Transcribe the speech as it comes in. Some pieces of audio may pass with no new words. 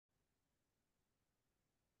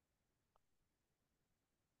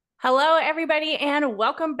Hello, everybody, and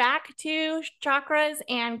welcome back to Chakras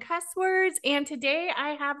and Cuss Words. And today I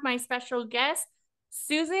have my special guest,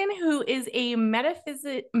 Susan, who is a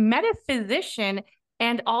metaphysician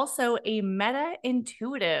and also a meta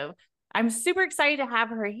intuitive. I'm super excited to have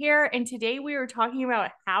her here. And today we are talking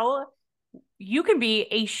about how you can be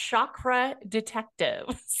a chakra detective.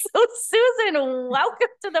 So, Susan, welcome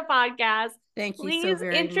to the podcast. Thank you Please so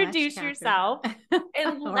very much, introduce Catherine. yourself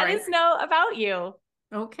and let right. us know about you.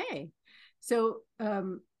 Okay. So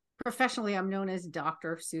professionally, I'm known as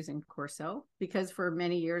Dr. Susan Corso because for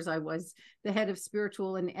many years I was the head of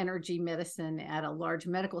spiritual and energy medicine at a large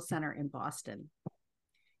medical center in Boston.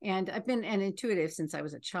 And I've been an intuitive since I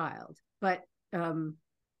was a child, but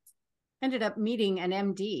ended up meeting an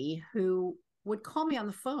MD who would call me on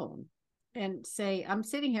the phone and say, I'm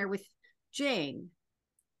sitting here with Jane,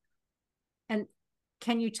 and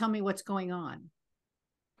can you tell me what's going on?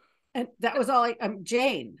 And that was all. I'm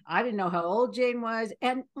Jane. I didn't know how old Jane was,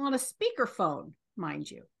 and on a speakerphone, mind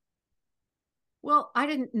you. Well, I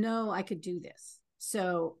didn't know I could do this,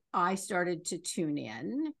 so I started to tune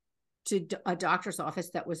in to a doctor's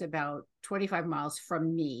office that was about 25 miles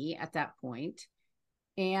from me at that point,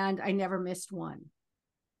 and I never missed one.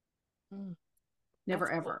 Never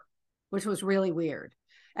That's ever, cool. which was really weird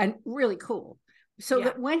and really cool. So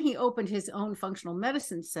that when he opened his own functional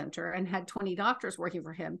medicine center and had 20 doctors working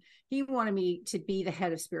for him, he wanted me to be the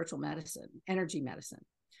head of spiritual medicine, energy medicine.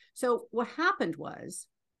 So what happened was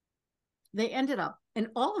they ended up, and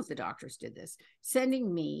all of the doctors did this,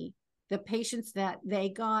 sending me the patients that they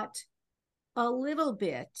got a little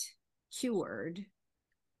bit cured,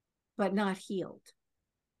 but not healed.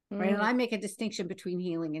 Right. And I make a distinction between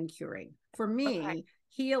healing and curing. For me,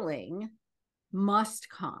 healing must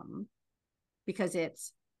come because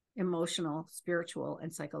it's emotional, spiritual,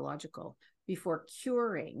 and psychological before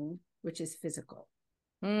curing, which is physical.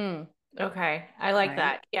 Okay. I like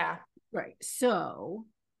that. Yeah. Right. So,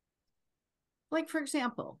 like, for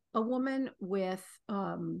example, a woman with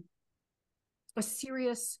a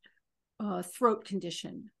serious throat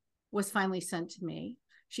condition was finally sent to me.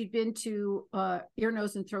 She'd been to ear,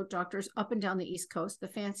 nose, and throat doctors up and down the East Coast, the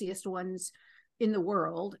fanciest ones in the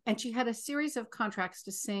world. And she had a series of contracts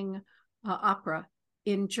to sing opera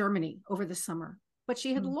in Germany over the summer, but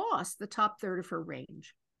she had lost the top third of her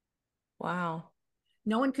range. Wow.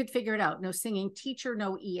 No one could figure it out. No singing teacher,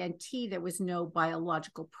 no ENT. There was no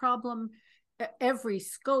biological problem. Every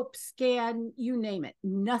scope, scan, you name it,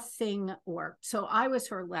 nothing worked. So I was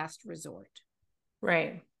her last resort.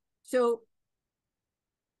 Right. So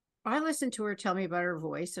I listened to her tell me about her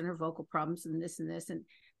voice and her vocal problems and this, and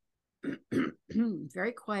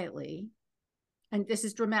very quietly, and this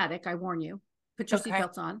is dramatic, I warn you, put your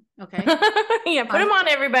seatbelts on. Okay. Yeah, put them on,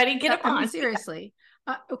 everybody. Get them on. I mean, seriously,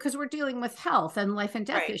 because we're dealing with health and life and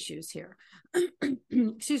death issues here.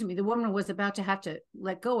 Excuse me. The woman was about to have to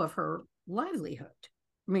let go of her livelihood.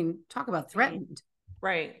 I mean, talk about threatened.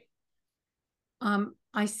 Right.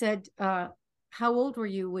 I said, how old were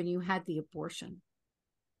you when you had the abortion?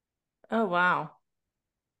 Oh, wow.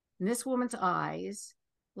 And this woman's eyes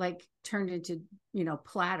like turned into,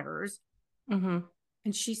 platters. And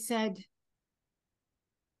she said,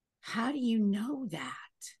 how do you know that?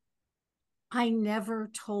 I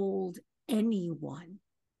never told anyone.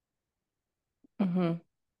 And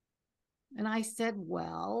I said,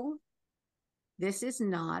 well, this is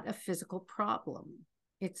not a physical problem.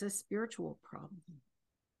 It's a spiritual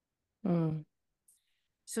problem.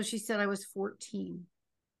 So she said, I was 14.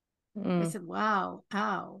 I said, wow,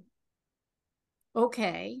 ow.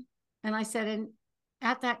 Okay. And I said, and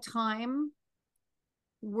at that time,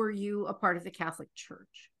 were you a part of the Catholic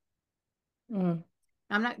Church? I'm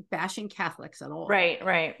not bashing Catholics at all. Right.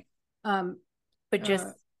 But just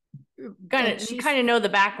kind of know the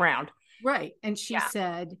background. Right. And she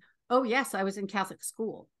said, oh, yes, I was in Catholic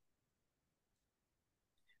school.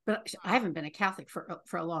 But I haven't been a Catholic for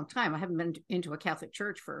a long time. I haven't been into a Catholic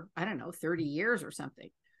church for, I don't know, 30 years or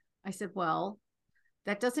something. I said, well,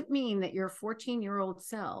 that doesn't mean that your 14-year-old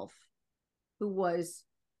self who was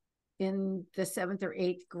in the 7th or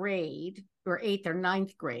 8th grade or 8th or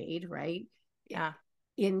 9th grade, right? Yeah.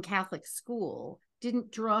 In Catholic school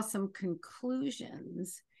didn't draw some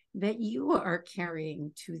conclusions that you are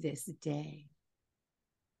carrying to this day.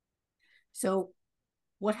 So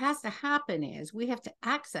what has to happen is we have to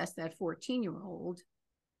access that 14-year-old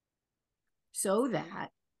so that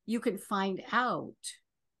you can find out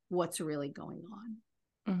what's really going on.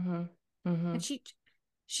 And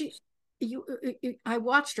I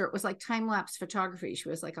watched her. It was like time-lapse photography. She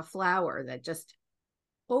was like a flower that just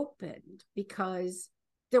opened because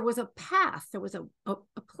there was a path, there was a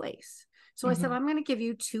place. So I said, I'm going to give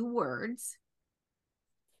you 2 words,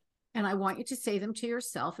 and I want you to say them to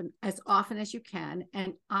yourself and as often as you can.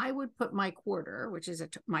 And I would put my quarter, which is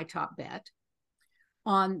my top bet,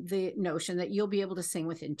 on the notion that you'll be able to sing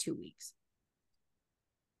within 2 weeks.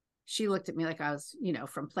 She looked at me like I was,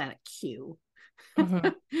 from Planet Q.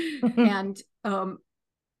 And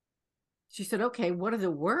she said, okay, what are the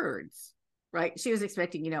words? Right. She was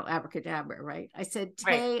expecting, abracadabra, right? I said,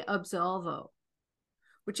 te absolvo,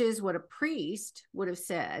 which is what a priest would have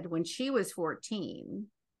said when she was 14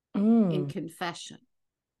 in confession.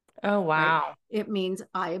 Oh, wow. Right? It means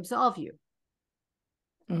I absolve you.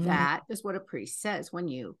 That is what a priest says when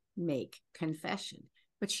you make confession.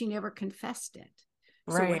 But she never confessed it.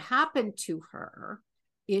 So what happened to her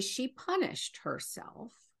is she punished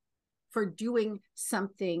herself for doing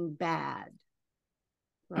something bad.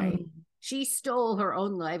 Right? She stole her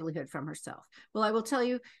own livelihood from herself. Well, I will tell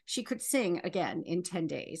you, she could sing again in 10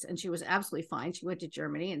 days, and she was absolutely fine. She went to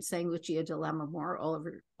Germany and sang Lucia de Lammermoor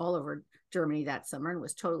all over Germany that summer and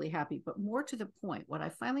was totally happy. But more to the point, what I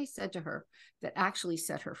finally said to her that actually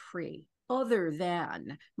set her free, other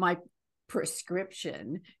than my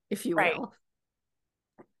prescription, if you will,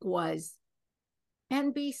 was,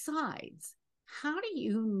 and besides, how do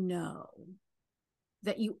you know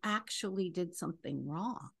that you actually did something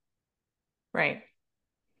wrong? Right.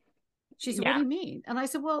 She said, what do you mean? And I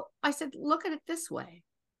said, look at it this way.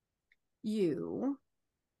 You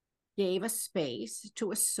gave a space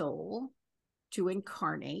to a soul to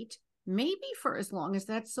incarnate, maybe for as long as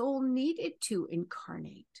that soul needed to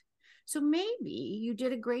incarnate. So maybe you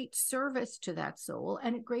did a great service to that soul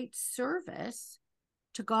and a great service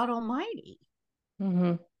to God Almighty.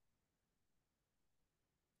 Well,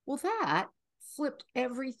 that flipped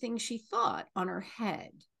everything she thought on her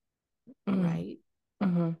head. Right?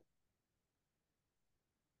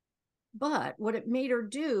 But what it made her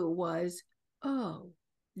do was, oh,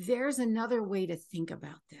 there's another way to think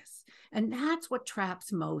about this. And that's what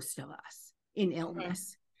traps most of us in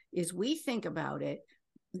illness, is we think about it,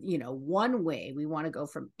 one way. We want to go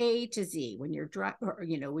from A to Z. When you're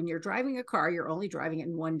when you're driving a car, you're only driving it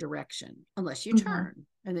in one direction unless you turn.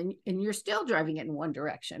 And you're still driving it in one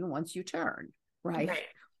direction once you turn, right?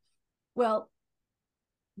 Well,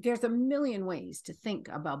 there's a million ways to think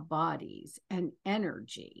about bodies and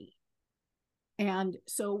energy. And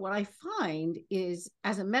so what I find is,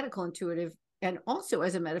 as a medical intuitive and also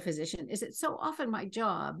as a metaphysician, is that so often my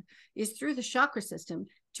job is through the chakra system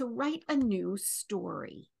to write a new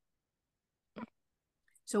story.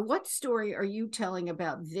 So what story are you telling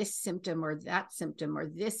about this symptom or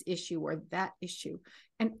this issue or that issue?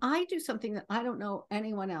 And I do something that I don't know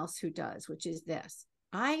anyone else who does, which is this.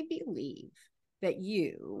 I believe that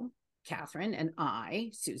you, Catherine, and I,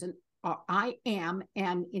 Susan, I am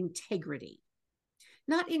an integrity.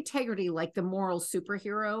 Not integrity like the moral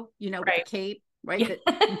superhero, with the cape, right?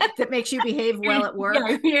 That makes you behave well at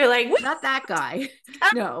work. You're like, not that guy.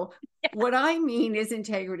 No. What I mean is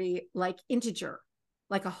integrity like integer,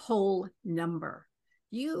 like a whole number.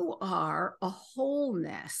 You are a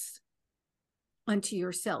wholeness unto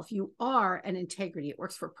yourself. You are an integrity. It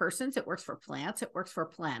works for persons, it works for plants, it works for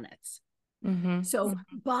planets. So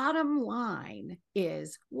bottom line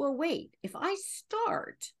is, well, wait, if I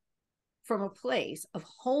start from a place of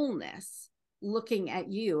wholeness, looking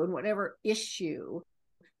at you and whatever issue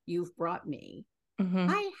you've brought me,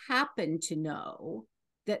 I happen to know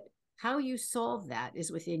that how you solve that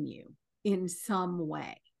is within you in some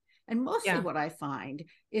way. And mostly what I find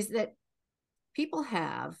is that people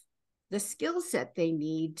have the skill set they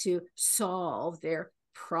need to solve their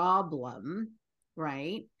problem,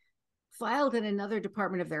 right, filed in another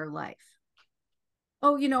department of their life.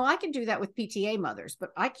 Oh, I can do that with PTA mothers,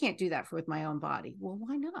 but I can't do that with my own body. Well,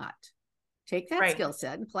 why not? Take that skill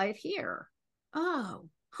set and apply it here. Oh,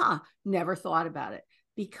 never thought about it.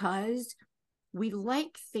 Because we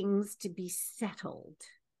like things to be settled,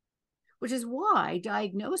 which is why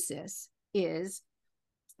diagnosis is,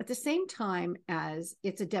 at the same time as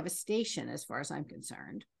it's a devastation, as far as I'm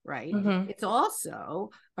concerned, right? It's also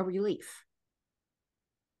a relief.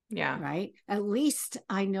 Right? At least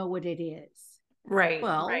I know what it is.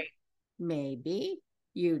 Well, maybe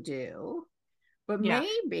you do, but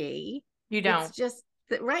maybe you don't. It's just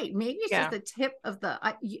that, right? Maybe it's just the tip of the.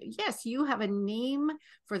 Yes, you have a name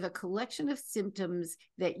for the collection of symptoms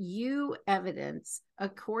that you evidence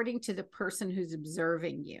according to the person who's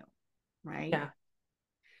observing you, right?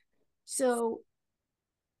 So,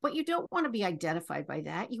 but you don't want to be identified by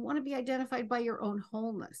that. You want to be identified by your own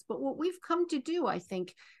wholeness. But what we've come to do, I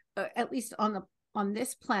think, at least on the on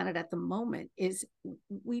this planet at the moment is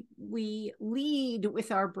we lead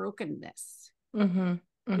with our brokenness. Mm-hmm.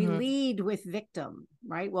 We Mm-hmm. lead with victim,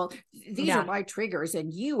 right? Well, these are my triggers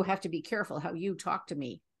and you have to be careful how you talk to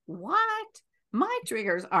me. What? My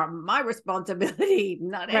triggers are my responsibility,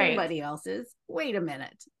 not anybody else's. Wait a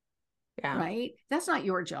minute. Yeah. Right? That's not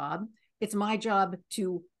your job. It's my job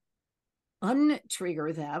to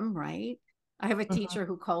untrigger them, right? I have a teacher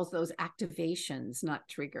who calls those activations, not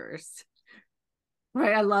triggers.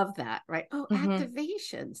 Right. I love that. Right. Oh,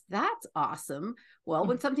 activations. That's awesome. Well,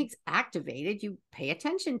 when something's activated, you pay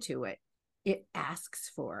attention to it. It asks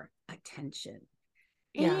for attention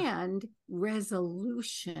and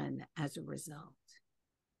resolution as a result.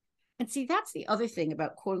 And see, that's the other thing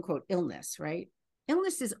about quote unquote illness, right?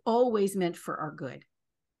 Illness is always meant for our good.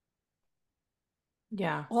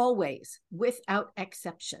 Yeah. Always, without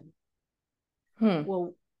exception.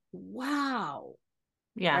 Well, wow.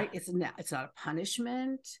 Yeah. Right. It's not a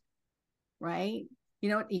punishment. Right. You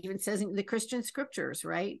know, it even says in the Christian scriptures,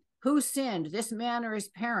 right? Who sinned, this man or his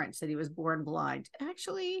parents, that he was born blind?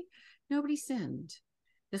 Actually, nobody sinned.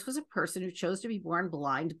 This was a person who chose to be born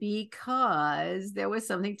blind because there was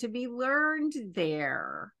something to be learned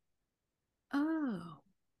there. Oh,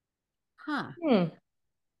 huh.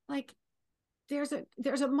 Like there's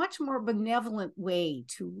a much more benevolent way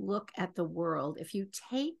to look at the world if you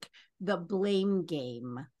take the blame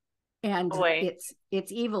game and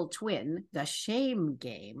its evil twin, the shame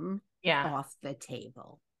game, off the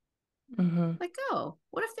table. Like, oh,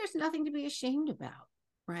 what if there's nothing to be ashamed about,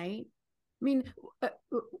 right? I mean,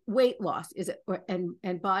 weight loss is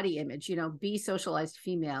and body image, you know, be socialized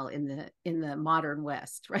female in the modern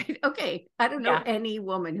West, right? Okay, I don't know any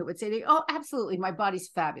woman who would say, oh, absolutely, my body's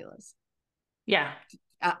fabulous. Yeah,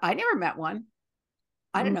 I never met one.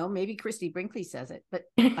 I don't know, maybe Christy Brinkley says it, but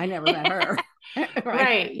I never met her.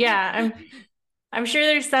 Right. Yeah. I'm sure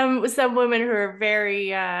there's some women who are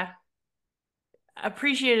very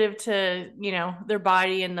appreciative to, you know, their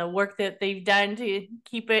body and the work that they've done to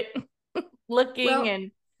keep it looking.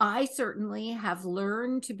 And I certainly have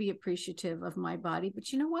learned to be appreciative of my body,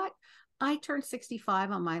 but you know what? I turned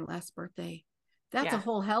 65 on my last birthday. That's a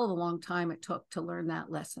whole hell of a long time it took to learn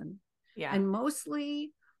that lesson. Yeah. And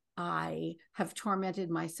mostly I have tormented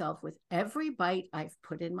myself with every bite I've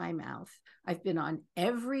put in my mouth. I've been on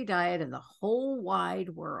every diet in the whole wide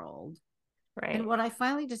world. Right. And what I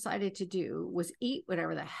finally decided to do was eat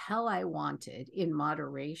whatever the hell I wanted in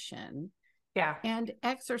moderation. Yeah. And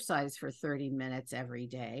exercise for 30 minutes every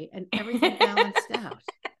day, and everything balanced out.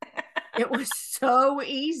 It was so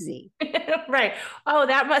easy. Right. Oh,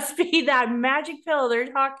 that must be that magic pill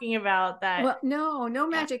they're talking about. That. Well, no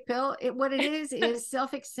magic pill. What it is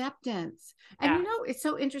self-acceptance. And you know, it's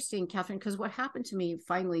so interesting, Catherine, because what happened to me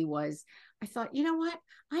finally was I thought, you know what?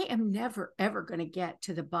 I am never, ever going to get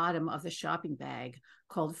to the bottom of the shopping bag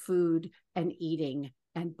called food and eating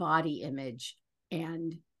and body image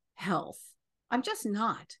and health. I'm just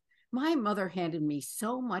not. My mother handed me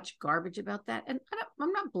so much garbage about that. And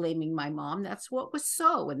I'm not blaming my mom. That's what was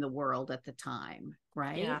so in the world at the time.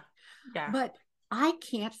 Right. Yeah. But I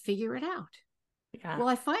can't figure it out. Yeah. Well,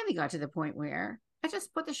 I finally got to the point where I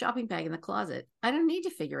just put the shopping bag in the closet. I don't need to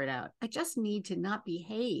figure it out. I just need to not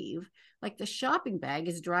behave like the shopping bag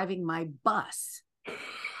is driving my bus.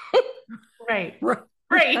 Right.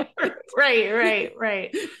 Right.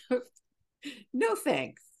 No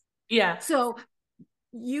thanks. Yeah. So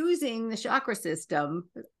using the chakra system,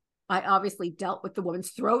 I obviously dealt with the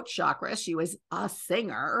woman's throat chakra. She was a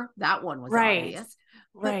singer. That one was obvious.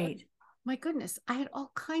 But my goodness, I had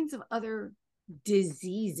all kinds of other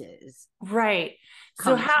diseases. Right.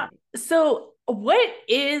 So what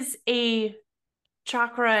is a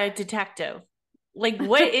chakra detective? Like,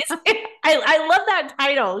 what is it? I love that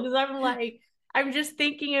title because I'm just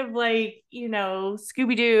thinking of, like, you know,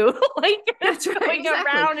 Scooby-Doo, like going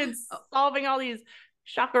around and solving all these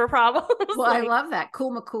chakra problems. Well, I love that.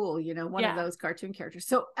 Cool McCool, you know, one of those cartoon characters.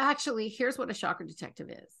 So actually, here's what a chakra detective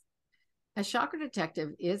is. A chakra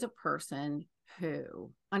detective is a person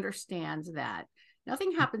who understands that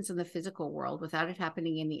nothing happens in the physical world without it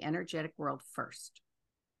happening in the energetic world first.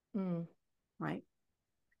 Right?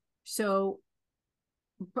 So,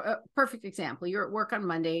 perfect example. You're at work on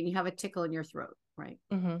Monday and you have a tickle in your throat, right?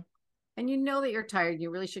 And you know that you're tired and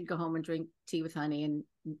you really should go home and drink tea with honey and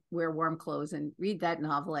wear warm clothes and read that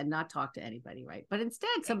novel and not talk to anybody, right? But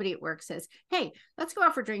instead, somebody at work says, hey, let's go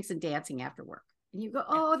out for drinks and dancing after work. And you go,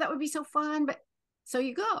 oh, that would be so fun. But so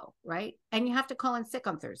you go, right? And you have to call in sick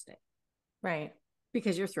on Thursday. Right.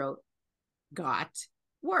 Because your throat got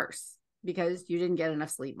worse. because you didn't get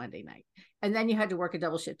enough sleep Monday night. And then you had to work a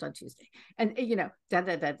double shift on Tuesday. And,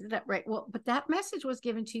 right. Well, but that message was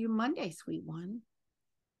given to you Monday, sweet one.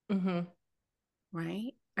 Mm-hmm.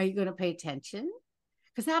 Right. Are you going to pay attention?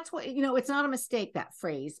 Because that's what, it's not a mistake, that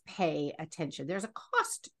phrase, pay attention. There's a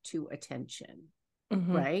cost to attention,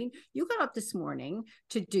 right? You got up this morning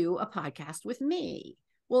to do a podcast with me.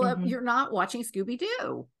 Well, you're not watching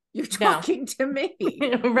Scooby-Doo. You're talking to me.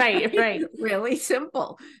 Right. Really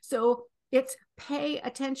simple. So it's pay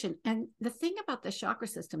attention. And the thing about the chakra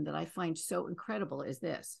system that I find so incredible is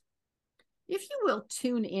this. If you will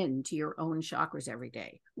tune in to your own chakras every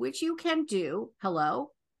day, which you can do,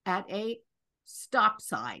 at a stop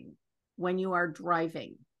sign when you are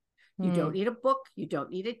driving. You don't need a book. You don't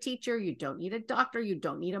need a teacher. You don't need a doctor. You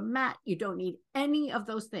don't need a mat. You don't need any of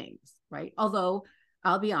those things, right? Although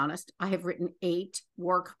I'll be honest, I have written 8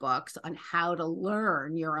 workbooks on how to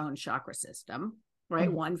learn your own chakra system,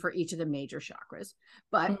 right? One for each of the major chakras.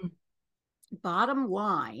 But bottom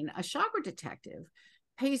line, a chakra detective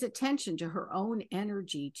pays attention to her own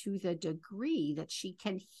energy to the degree that she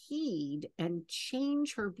can heed and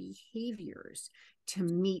change her behaviors to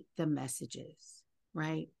meet the messages,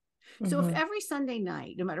 right? So if every Sunday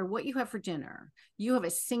night, no matter what you have for dinner, you have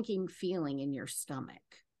a sinking feeling in your stomach,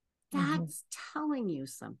 that's telling you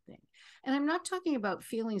something. And I'm not talking about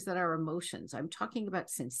feelings that are emotions. I'm talking about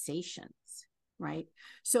sensations, right?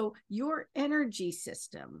 So your energy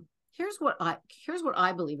system, here's what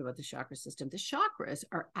I believe about the chakra system. The chakras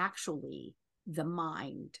are actually the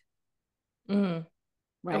mind, right?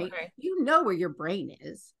 Okay. You know where your brain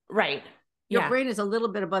is. Right. Your brain is a little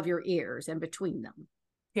bit above your ears and between them.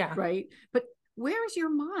 Yeah. Right. But where's your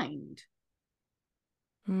mind?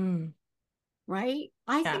 Right.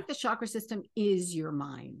 I think the chakra system is your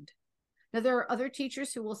mind. Now, there are other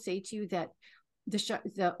teachers who will say to you that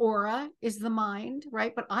the aura is the mind,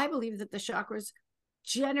 right? But I believe that the chakras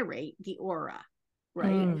generate the aura,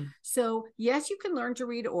 right? So yes, you can learn to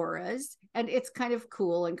read auras, and it's kind of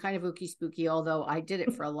cool and kind of ooky spooky, although I did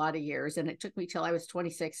it for a lot of years, and it took me till I was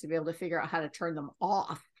 26 to be able to figure out how to turn them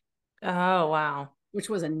off. Oh, wow. Which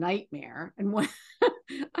was a nightmare. And when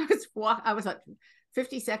I was at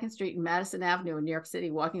 52nd Street and Madison Avenue in New York City,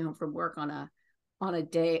 walking home from work on a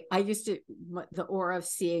day, the aura of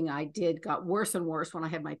seeing I did got worse and worse when I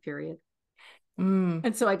had my period.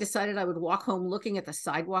 And so I decided I would walk home looking at the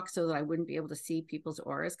sidewalk so that I wouldn't be able to see people's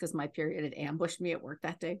auras, because my period had ambushed me at work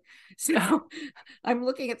that day. So I'm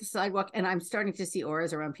looking at the sidewalk and I'm starting to see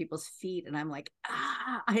auras around people's feet. And I'm like,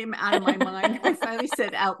 I am out of my mind. I finally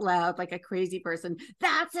said out loud, like a crazy person,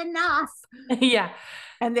 "That's enough." Yeah.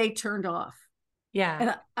 And they turned off. Yeah.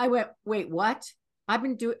 And I went, wait, what? I've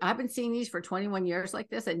been seeing these for 21 years like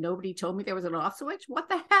this, and nobody told me there was an off switch. What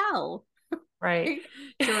the hell? Right.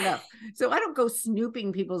 Sure enough. So I don't go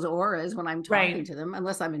snooping people's auras when I'm talking to them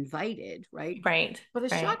unless I'm invited, right? Right. But a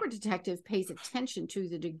chakra detective pays attention to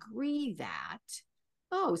the degree that,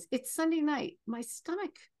 it's Sunday night. My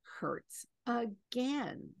stomach hurts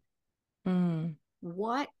again.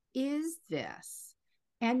 What is this?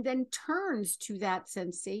 And then turns to that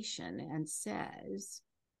sensation and says,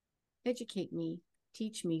 educate me,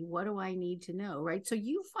 teach me, what do I need to know, right? So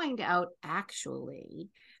you find out actually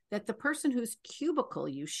that the person whose cubicle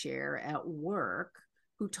you share at work,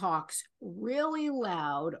 who talks really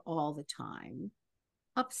loud all the time,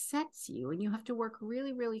 upsets you, and you have to work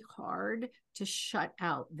really, really hard to shut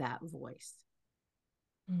out that voice.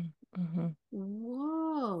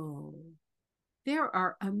 Whoa. There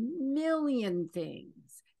are a million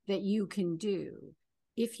things that you can do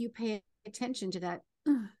if you pay attention to that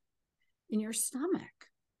in your stomach.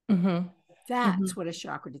 That's what a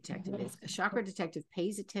chakra detective is. A chakra detective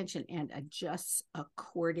pays attention and adjusts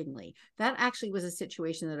accordingly. That actually was a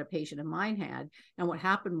situation that a patient of mine had. And what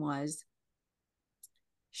happened was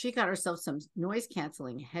she got herself some noise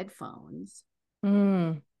canceling headphones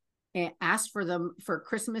and asked for them for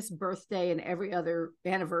Christmas, birthday, and every other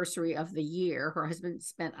anniversary of the year. Her husband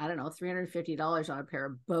spent, I don't know, $350 on a pair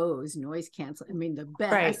of Bose noise canceling. I mean, the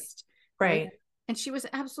best. Right. And she was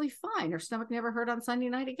absolutely fine. Her stomach never hurt on Sunday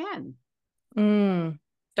night again.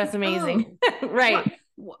 That's amazing. Right.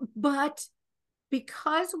 But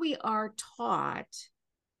because we are taught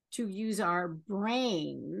to use our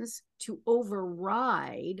brains to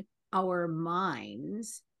override our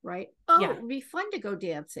minds, right? It would be fun to go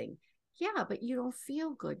dancing. Yeah, but you don't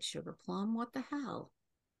feel good, Sugar Plum. What the hell?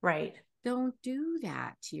 Right. Don't do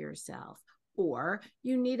that to yourself. Or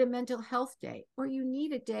you need a mental health day, or you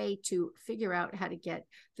need a day to figure out how to get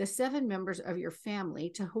the 7 members of your family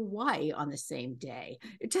to Hawaii on the same day.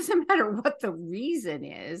 It doesn't matter what the reason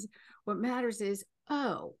is. What matters is,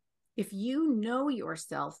 if you know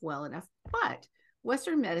yourself well enough. But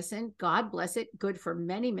Western medicine, God bless it, good for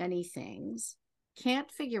many, many things,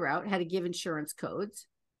 can't figure out how to give insurance codes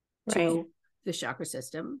to the chakra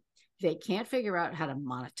system. They can't figure out how to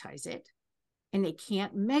monetize it, and they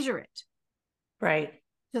can't measure it. Right.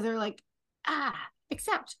 So they're like,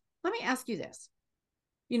 except let me ask you this.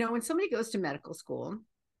 You know, when somebody goes to medical school,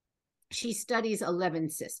 she studies 11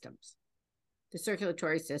 systems, the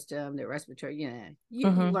circulatory system, the respiratory, you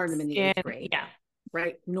learn them in the 8th grade. Yeah.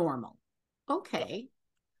 Right? Normal. Okay.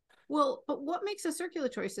 Well, but what makes a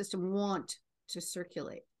circulatory system want to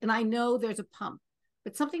circulate? And I know there's a pump,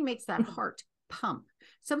 but something makes that heart pump.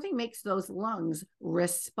 Something makes those lungs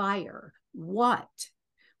respire. What?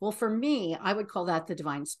 Well, for me, I would call that the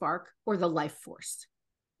divine spark or the life force.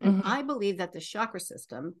 And I believe that the chakra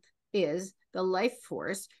system is the life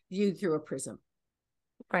force viewed through a prism.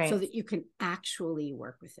 Right. So that you can actually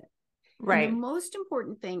work with it. Right. And the most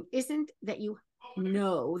important thing isn't that you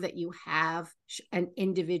know that you have an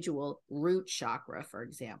individual root chakra, for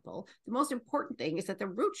example. The most important thing is that the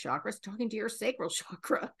root chakra is talking to your sacral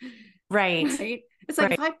chakra. Right. Right. It's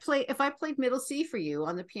like if I played middle C for you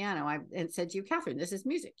on the piano and said to you, Catherine, this is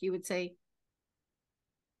music, you would say,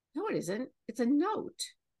 no, it isn't. It's a note.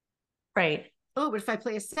 Right. Oh, but if I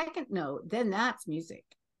play a second note, then that's music.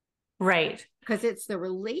 Right. Because it's the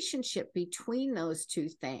relationship between those two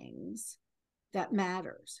things that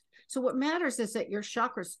matters. So what matters is that your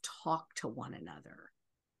chakras talk to one another,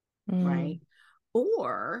 right?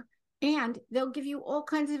 And they'll give you all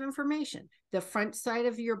kinds of information. The front side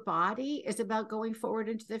of your body is about going forward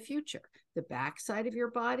into the future. The back side of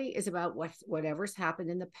your body is about whatever's happened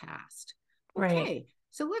in the past. Okay. Right.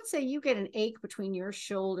 So let's say you get an ache between your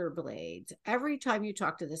shoulder blades every time you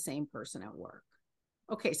talk to the same person at work.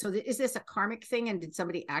 Okay, so is this a karmic thing? And did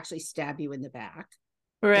somebody actually stab you in the back?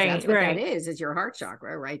 Right. That's what that is your heart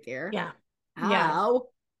chakra right there. Yeah. Ow.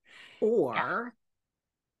 Yeah. Or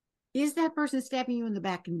is that person stabbing you in the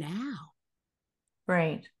back now?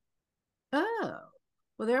 Right. Oh,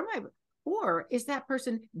 well, there might be. Or is that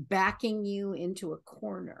person backing you into a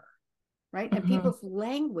corner? Right. And people's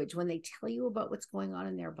language, when they tell you about what's going on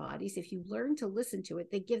in their bodies, if you learn to listen to it,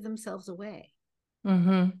 they give themselves away.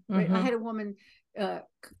 Right. I had a woman, a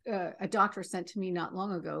doctor sent to me not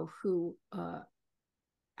long ago who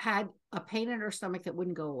had a pain in her stomach that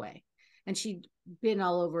wouldn't go away. And she'd been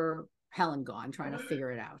all over hell and gone trying to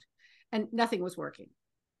figure it out. And nothing was working.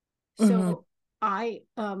 So I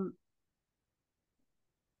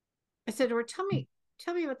said to her, tell me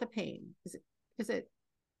about the pain. Is it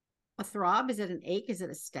a throb? Is it an ache? Is it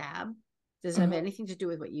a stab? Does it have anything to do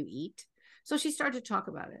with what you eat? So she started to talk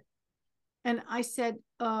about it. And I said,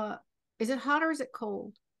 is it hot or is it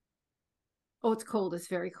cold? Oh, it's cold. It's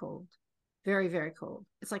very cold. Very, very cold.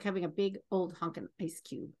 It's like having a big old honking ice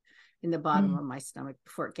cube in the bottom of my stomach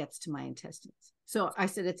before it gets to my intestines. So I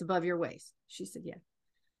said, it's above your waist. She said, yeah.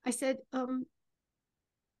 I said, tell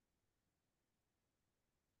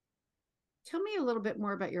me a little bit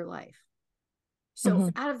more about your life. So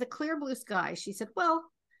out of the clear blue sky, she said, well,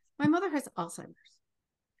 my mother has Alzheimer's.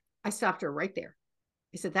 I stopped her right there.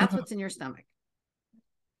 I said, that's what's in your stomach.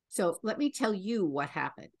 So let me tell you what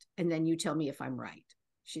happened. And then you tell me if I'm right.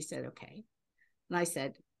 She said, okay. And I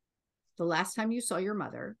said, the last time you saw your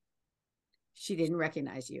mother, she didn't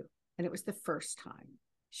recognize you. And it was the first time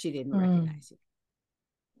she didn't recognize you.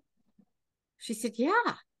 She said,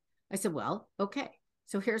 yeah. I said, well, okay.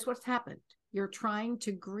 So here's what's happened. You're trying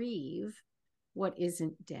to grieve what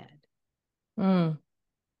isn't dead.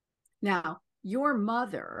 Now, your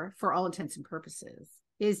mother, for all intents and purposes,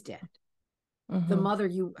 is dead. The mother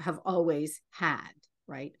you have always had,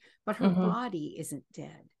 right? But her body isn't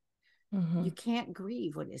dead. You can't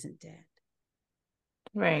grieve what isn't dead.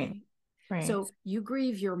 Right. So you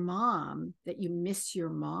grieve your mom, that you miss your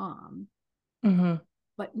mom,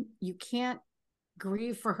 but you can't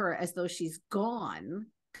grieve for her as though she's gone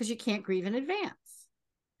because you can't grieve in advance.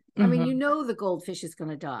 I mean, you know the goldfish is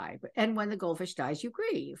going to die, and when the goldfish dies, you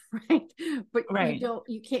grieve, right? But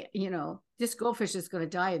you can't, this goldfish is going to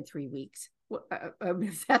die in 3 weeks. Well,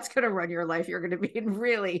 if that's going to run your life, you're going to be in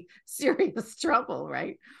really serious trouble,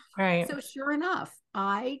 right? Right. So sure enough,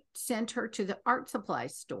 I sent her to the art supply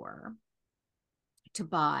store to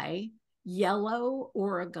buy yellow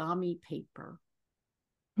origami paper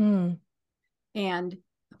and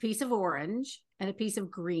a piece of orange and a piece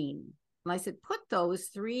of green. And I said, put those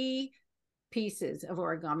 3 pieces of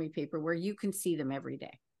origami paper where you can see them every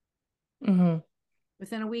day.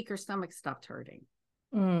 Within a week, her stomach stopped hurting.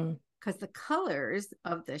 Because the colors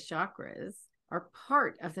of the chakras are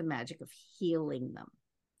part of the magic of healing them.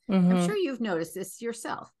 I'm sure you've noticed this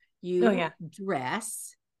yourself. You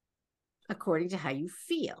dress according to how you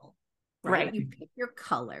feel. Right? You pick your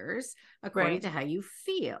colors according to how you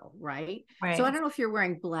feel, right? So I don't know if you're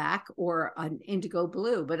wearing black or an indigo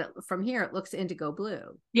blue, but from here it looks indigo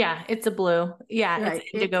blue. Yeah, it's a blue. Yeah, right.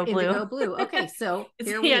 It's indigo blue. Indigo blue. Okay, so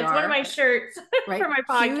here we are. It's one of my shirts for my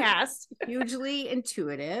podcast. Hugely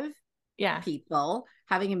intuitive people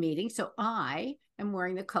having a meeting. So I am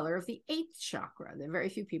wearing the color of the 8th chakra that very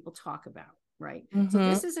few people talk about. Right. So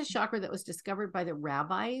this is a chakra that was discovered by the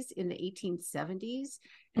rabbis in the 1870s.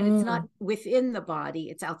 And it's not within the body,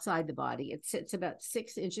 it's outside the body. It sits about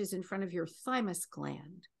 6 inches in front of your thymus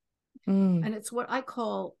gland. And it's what I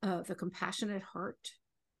call the compassionate heart.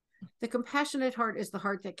 The compassionate heart is the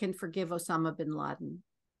heart that can forgive Osama bin Laden.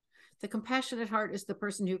 The compassionate heart is the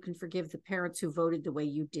person who can forgive the parents who voted the way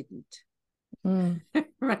you didn't.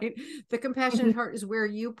 Right. The compassionate heart is where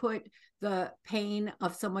you put the pain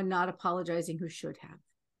of someone not apologizing who should have.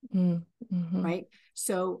 Right.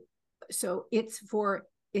 So it's for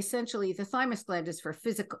essentially the thymus gland is for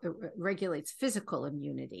physical, regulates physical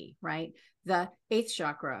immunity. Right. The 8th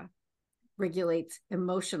chakra regulates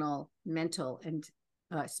emotional, mental, and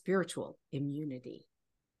spiritual immunity.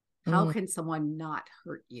 How can someone not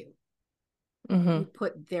hurt you? You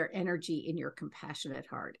put their energy in your compassionate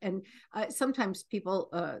heart. And sometimes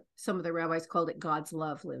people, some of the rabbis called it God's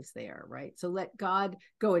love lives there, right? So let God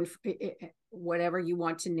go in whatever you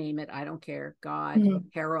want to name it. I don't care. God,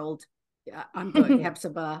 Harold, I'm good.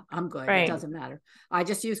 Hephzibah, I'm good. It doesn't matter. I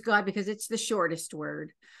just use God because it's the shortest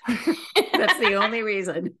word. That's the only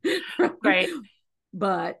reason. Right.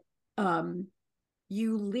 But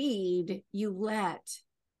you let,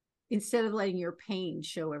 instead of letting your pain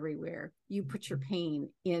show everywhere, you put your pain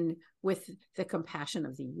in with the compassion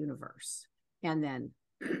of the universe, and then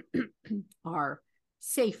are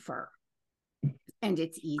safer and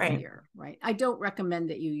it's easier, right? I don't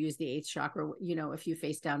recommend that you use the 8th chakra. You know, if you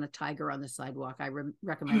face down a tiger on the sidewalk, I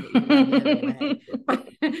recommend that you run the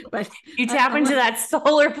other way. But you tap into that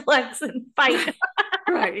solar plex and fight.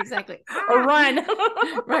 Right, exactly. Or run.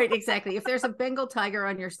 Right, exactly. If there's a Bengal tiger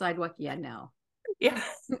on your sidewalk, no. Yeah.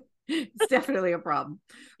 It's definitely a problem.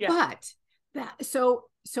 But that's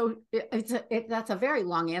a very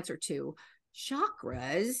long answer to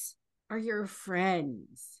chakras are your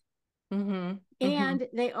friends. And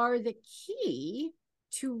they are the key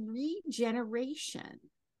to regeneration.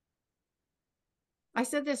 I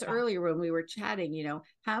said this earlier when we were chatting, you know,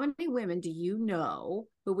 how many women do you know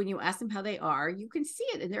who, when you ask them how they are, you can see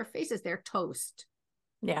it in their faces, they're toast.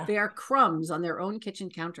 Yeah. They are crumbs on their own kitchen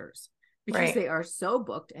counters. Because they are so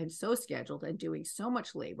booked and so scheduled and doing so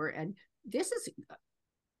much labor. And this is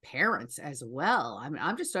parents as well. I mean,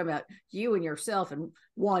 I'm just talking about you and yourself and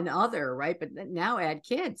one other, right? But now add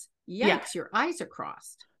kids. Yikes, your eyes are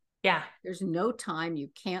crossed. Yeah. There's no time.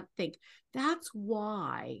 You can't think. That's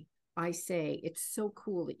why I say it's so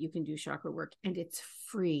cool that you can do chakra work and it's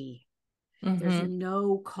free. There's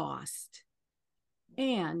no cost.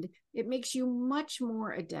 And it makes you much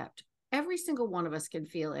more adept. Every single one of us can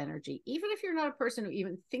feel energy, even if you're not a person who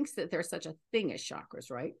even thinks that there's such a thing as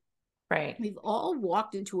chakras, right? Right. We've all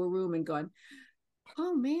walked into a room and gone,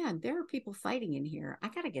 oh man, there are people fighting in here. I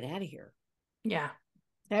got to get out of here. Yeah.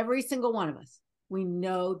 Every single one of us. We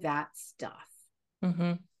know that stuff.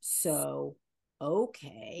 So,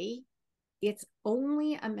 okay. It's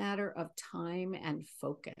only a matter of time and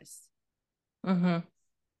focus to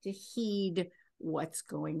heed what's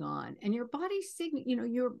going on. And your body's you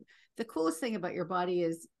know, the coolest thing about your body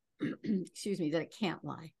is excuse me, that it can't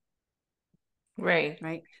lie.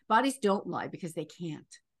 Right. Bodies don't lie because they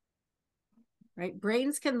can't. Right.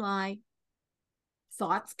 Brains can lie.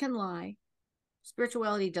 Thoughts can lie.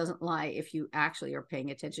 Spirituality doesn't lie if you actually are paying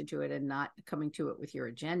attention to it and not coming to it with your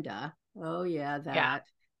agenda. Oh yeah, that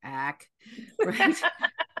act. Right.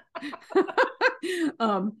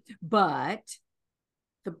 But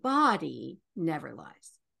the body never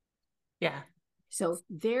lies. Yeah. So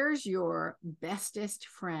there's your bestest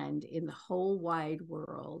friend in the whole wide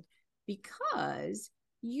world, because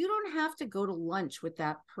you don't have to go to lunch with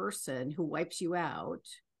that person who wipes you out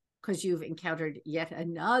because you've encountered yet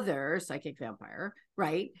another psychic vampire,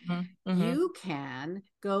 right? You can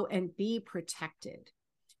go and be protected.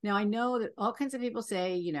 Now, I know that all kinds of people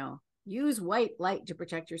say, you know, use white light to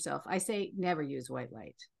protect yourself. I say never use white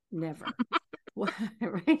light. Never.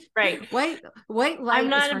 Right. White light. I'm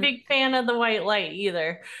not a big fan of the white light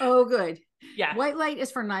either. Oh, good. Yeah. White light is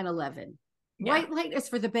for 9/11. White light is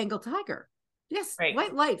for the Bengal tiger. Yes.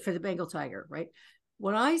 White light for the Bengal tiger. Right.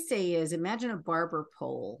 What I say is, imagine a barber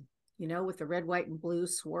pole, you know, with the red, white, and blue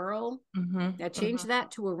swirl. Now change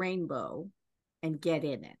that to a rainbow and get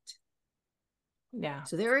in it. Yeah.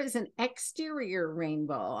 So there is an exterior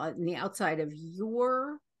rainbow on the outside of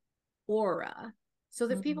your aura so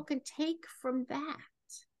that people can take from that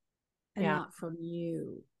and not from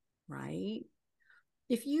you, right?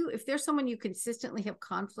 If there's someone you consistently have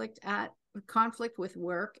conflict with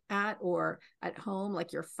work at, or at home,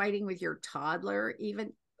 like you're fighting with your toddler,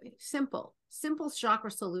 even simple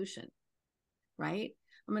chakra solution, right?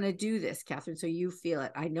 I'm going to do this, Catherine, so you feel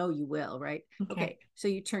it. I know you will, right? Okay. So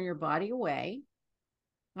you turn your body away.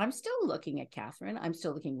 I'm still looking at Catherine. I'm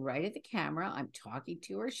still looking right at the camera. I'm talking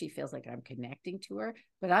to her. She feels like I'm connecting to her,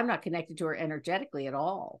 but I'm not connected to her energetically at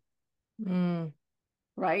all.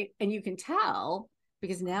 Right. And you can tell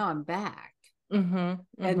because now I'm back. And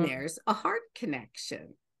there's a heart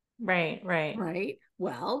connection. Right.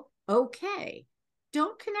 Well, okay.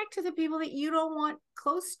 Don't connect to the people that you don't want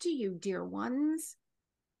close to you, dear ones.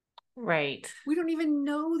 Right. We don't even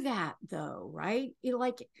know that, though, right?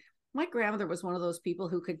 Like my grandmother was one of those people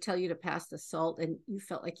who could tell you to pass the salt and you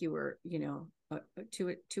felt like you were,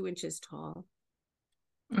 2 inches tall.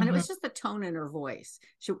 And it was just the tone in her voice.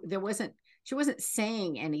 She wasn't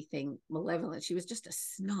saying anything malevolent. She was just a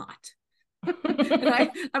snot.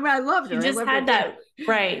 And I loved her. She just had that,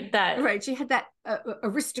 right. Right. She had that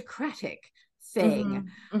aristocratic thing.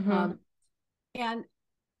 And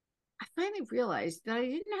I finally realized that I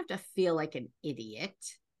didn't have to feel like an idiot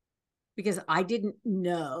because I didn't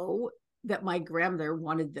know that my grandmother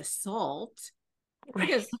wanted the salt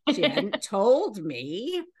because she hadn't told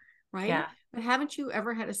me. Right. Yeah. But haven't you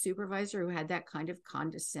ever had a supervisor who had that kind of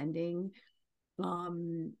condescending,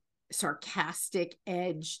 sarcastic,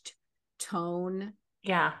 edged tone?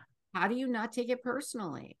 Yeah. How do you not take it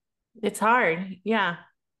personally? It's hard. Yeah.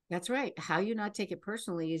 That's right. How you not take it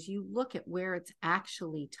personally is you look at where it's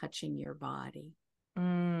actually touching your body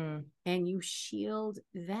and you shield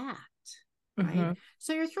that. Right.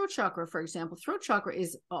 So your throat chakra, for example, throat chakra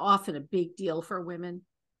is often a big deal for women.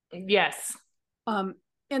 Yes. And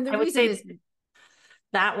the reason is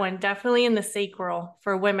that one definitely in the sacral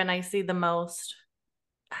for women. I see the most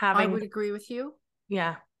having. I would agree with you.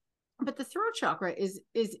 Yeah. But the throat chakra is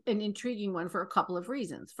an intriguing one for a couple of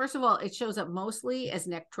reasons. First of all, it shows up mostly as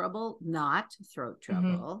neck trouble, not throat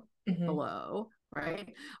trouble. Hello,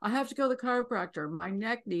 right? I have to go to the chiropractor. My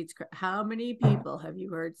neck needs. How many people have you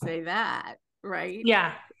heard say that? Right?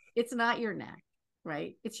 Yeah. It's not your neck,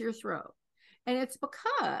 right? It's your throat. And it's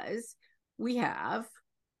because we have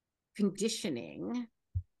conditioning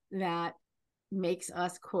that makes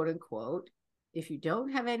us, quote unquote, if you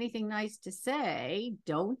don't have anything nice to say,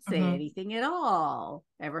 don't say anything at all.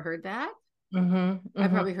 Ever heard that? I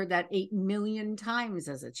probably heard that 8 million times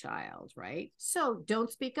as a child, right? So don't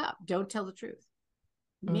speak up. Don't tell the truth.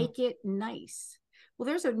 Make it nice. Well,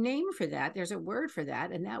 there's a name for that. There's a word for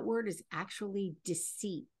that. And that word is actually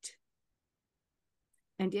deceit.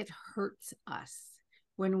 And it hurts us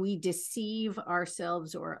when we deceive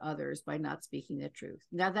ourselves or others by not speaking the truth.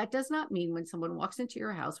 Now, that does not mean when someone walks into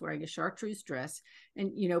your house wearing a chartreuse dress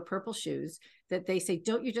and, purple shoes, that they say,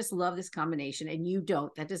 don't you just love this combination? And you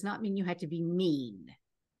don't. That does not mean you had to be mean.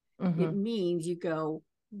 It means you go,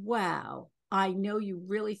 wow, I know you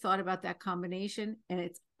really thought about that combination and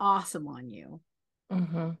it's awesome on you.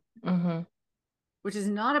 Which is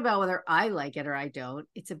not about whether I like it or I don't.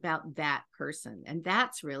 It's about that person. And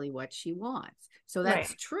that's really what she wants. So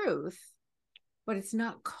that's truth, but it's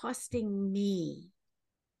not costing me.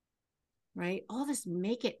 Right? All this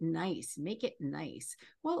make it nice.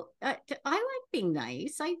 Well, I like being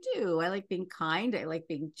nice. I do. I like being kind. I like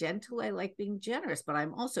being gentle. I like being generous, but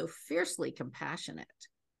I'm also fiercely compassionate.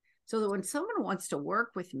 So that when someone wants to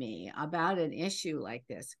work with me about an issue like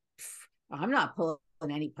this, I'm not pulling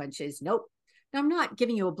any punches. Nope. Now, I'm not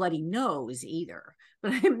giving you a bloody nose either,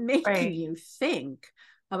 but I'm making you think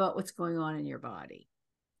about what's going on in your body.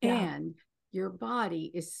 Yeah. And your body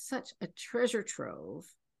is such a treasure trove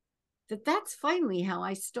that's finally how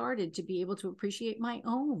I started to be able to appreciate my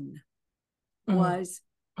own was,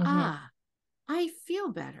 I feel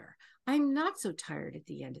better. I'm not so tired at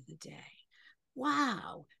the end of the day.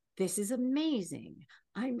 Wow, this is amazing.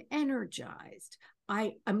 I'm energized.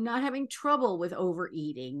 I'm not having trouble with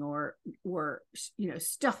overeating or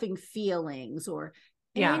stuffing feelings or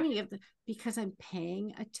any of the, because I'm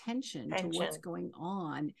paying attention to what's going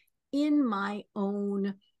on in my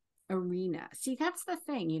own arena. See, that's the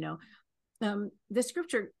thing, the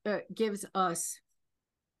scripture gives us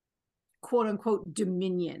quote unquote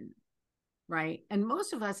dominion, right? And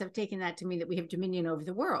most of us have taken that to mean that we have dominion over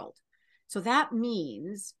the world. So that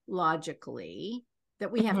means logically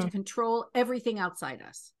that we have to control everything outside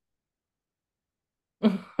us.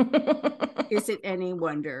 Is it any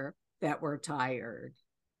wonder that we're tired?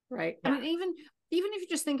 Right. Yeah. I mean, even if you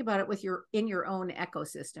just think about it with in your own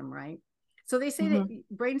ecosystem, right? So they say Mm-hmm. that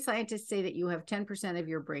brain scientists say that you have 10% of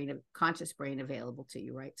your brain, conscious brain, available to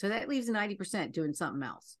you, right? So that leaves 90% doing something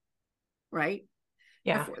else, right?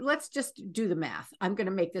 Yeah. Let's just do the math. I'm going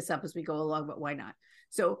to make this up as we go along, but why not?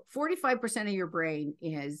 So 45% of your brain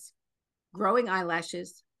is growing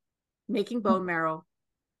eyelashes, making bone marrow,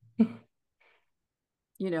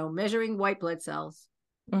 measuring white blood cells,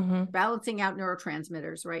 Mm-hmm. balancing out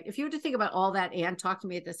neurotransmitters, right? If you were to think about all that and talk to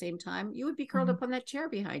me at the same time, you would be curled Mm-hmm. up on that chair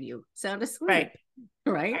behind you, sound asleep, Right.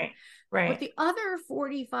 right? Right. But Right. the other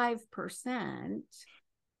 45%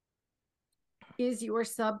 is your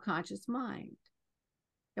subconscious mind.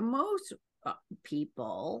 And most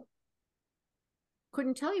people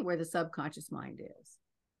couldn't tell you where the subconscious mind is.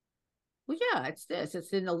 Well, yeah, it's this,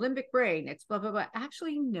 it's in the limbic brain, it's blah, blah, blah.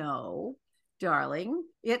 Actually, no, darling,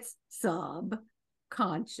 it's subconscious.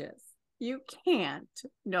 You can't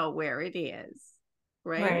know where it is,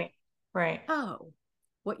 right? Right. Right. Oh,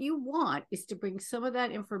 what you want is to bring some of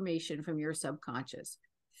that information from your subconscious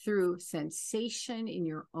through sensation in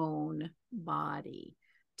your own body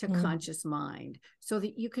to conscious mind so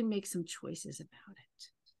that you can make some choices about it.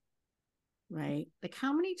 Right? Like,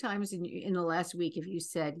 how many times in the last week have you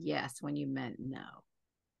said yes when you meant no?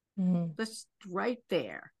 Mm-hmm. That's right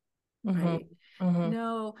there. Mm-hmm. Right? Mm-hmm.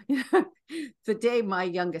 No. The day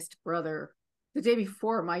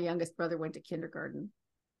before my youngest brother went to kindergarten,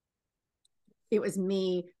 it was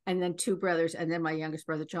me and then two brothers and then my youngest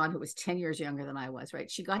brother John, who was 10 years younger than I was, right?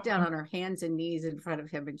 She got down on her hands and knees in front of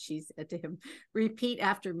him and she said to him, repeat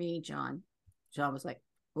after me, John. John was like,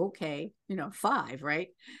 okay, 5, right?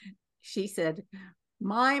 She said,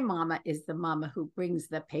 my mama is the mama who brings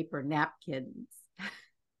the paper napkins.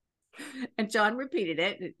 And John repeated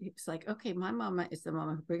it. It's like, okay, my mama is the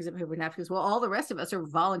mama who brings the paper napkins. Well, all the rest of us are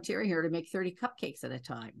volunteering here to make 30 cupcakes at a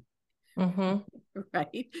time. Mm-hmm.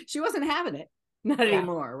 Right? She wasn't having it. Not Yeah.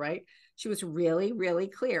 anymore, right? She was really, really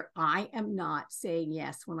clear. I am not saying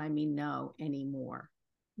yes when I mean no anymore.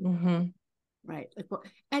 Mm-hmm. Right. Like, well,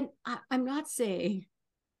 and I'm not saying,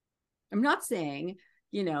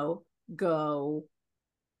 go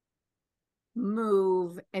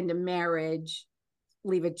move, end a marriage,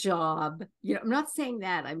 leave a job. I'm not saying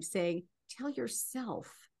that. I'm saying tell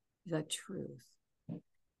yourself the truth.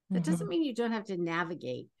 That doesn't mean you don't have to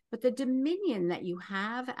navigate, but the dominion that you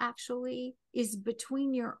have actually is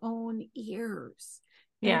between your own ears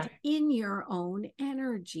and in your own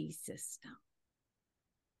energy system.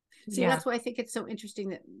 See, that's why I think it's so interesting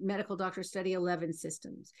that medical doctors study 11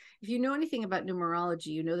 systems. If you know anything about numerology,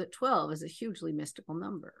 you know that 12 is a hugely mystical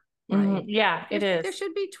number, right? Yeah, it is. There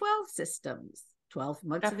should be 12 systems, 12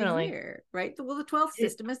 months Definitely. of the year, right? Well, the 12th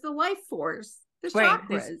system is the life force, the right.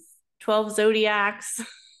 chakras. There's 12 zodiacs.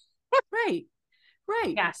 Right.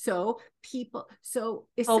 Right. Yeah. So people, so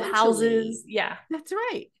 12 essentially, houses. Yeah. That's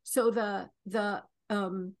right. So the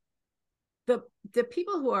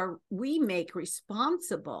people we make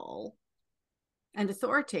responsible and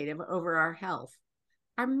authoritative over our health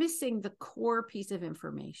are missing the core piece of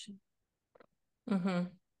information. Mm-hmm.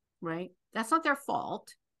 Right? That's not their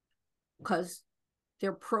fault because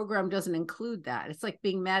their program doesn't include that. It's like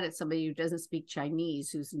being mad at somebody who doesn't speak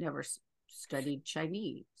Chinese, who's never studied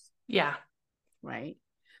Chinese. Yeah. Right.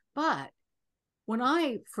 But when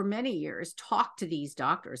I, for many years, talked to these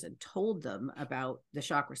doctors and told them about the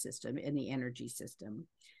chakra system and the energy system,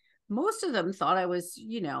 most of them thought I was,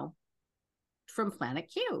 from Planet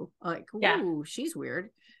Q. Like, ooh, she's weird.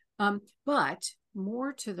 But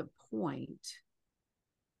more to the point,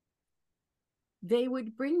 they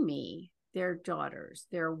would bring me their daughters,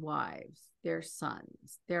 their wives, their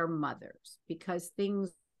sons, their mothers, because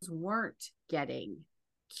things weren't getting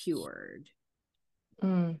cured.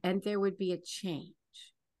 And there would be a change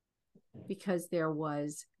because there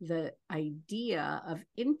was the idea of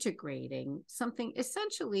integrating something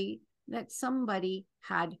essentially that somebody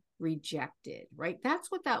had rejected, right? That's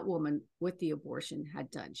what that woman with the abortion had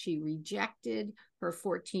done. She rejected her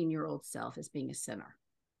 14-year-old self as being a sinner.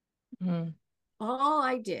 All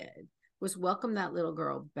I did was welcome that little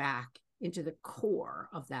girl back into the core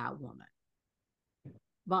of that woman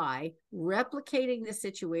by replicating the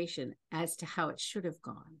situation as to how it should have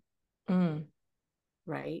gone.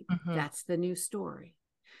 Right? That's the new story.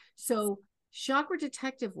 So chakra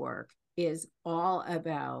detective work is all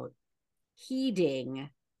about heeding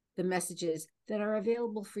the messages that are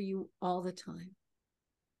available for you all the time.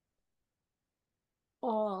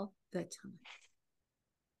 All the time.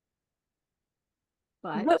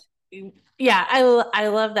 But yeah, I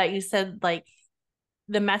love that you said like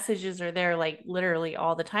the messages are there like literally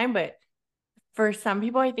all the time, but for some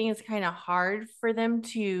people I think it's kind of hard for them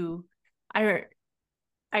to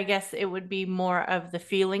I guess it would be more of the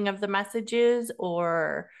feeling of the messages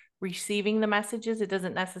or receiving the messages. It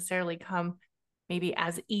doesn't necessarily come maybe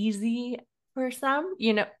as easy for some,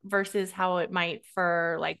 versus how it might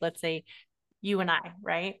for, like, let's say you and I,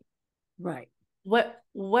 right? Right. What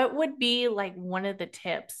would be like one of the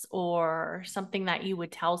tips or something that you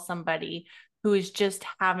would tell somebody who is just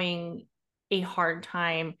having a hard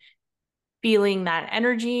time feeling that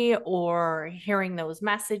energy or hearing those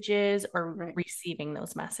messages or Right. receiving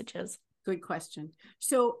those messages? Good question.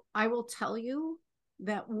 So I will tell you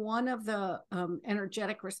that one of the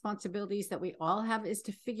energetic responsibilities that we all have is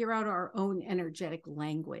to figure out our own energetic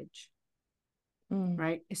language,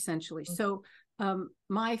 right? Essentially. So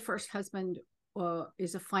my first husband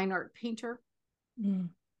is a fine art painter.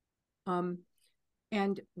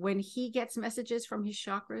 And when he gets messages from his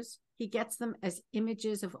chakras, he gets them as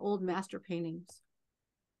images of old master paintings.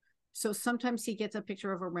 So sometimes he gets a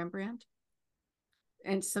picture of a Rembrandt,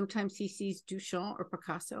 and sometimes he sees Duchamp or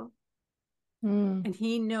Picasso. And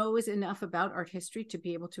he knows enough about art history to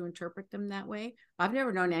be able to interpret them that way. I've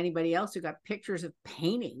never known anybody else who got pictures of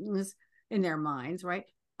paintings in their minds, right?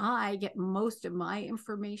 I get most of my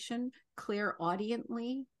information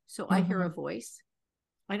clairaudiently. So I hear a voice.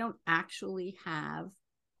 I don't actually have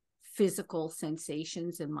physical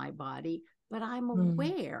sensations in my body, but I'm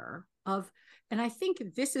aware of, and I think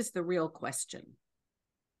this is the real question.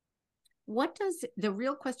 What does the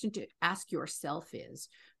real question to ask yourself is,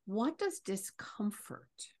 what does discomfort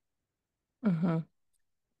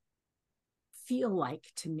feel like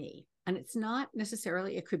to me? And it's not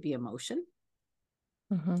necessarily, it could be emotion.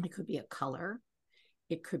 It could be a color.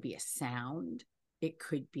 It could be a sound. It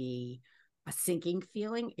could be a sinking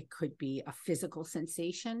feeling. It could be a physical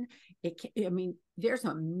sensation. I mean, there's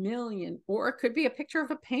a million, or it could be a picture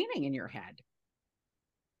of a painting in your head.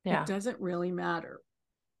 Yeah. It doesn't really matter.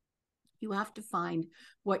 You have to find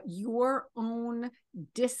what your own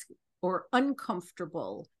or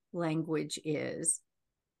uncomfortable language is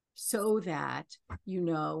so that you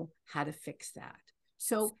know how to fix that.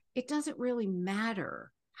 So it doesn't really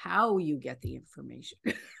matter how you get the information.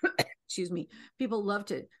 Excuse me. People love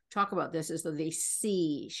to talk about this as though they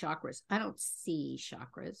see chakras. I don't see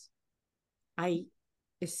chakras. I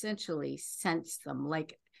essentially sense them.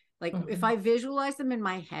 Like if I visualize them in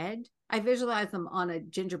my head, I visualize them on a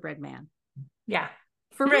gingerbread man. Yeah.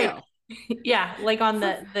 For real. Yeah, like on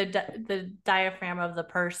the diaphragm of the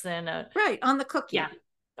person. Right, on the cookie. Yeah.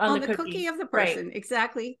 On the cookie of the person. Right.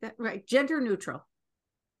 Exactly. Right. Gender neutral.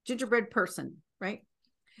 Gingerbread person, right?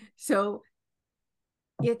 So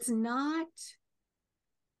it's not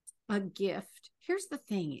a gift. Here's the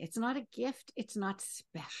thing. It's not a gift. It's not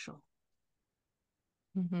special.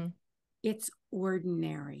 It's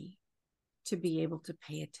ordinary to be able to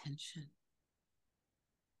pay attention.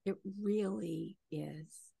 It really is.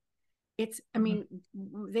 I mean,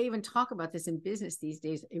 they even talk about this in business these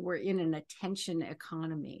days. We're in an attention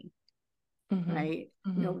economy, right?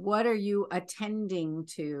 You know, what are you attending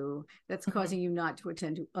to that's causing you not to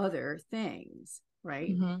attend to other things,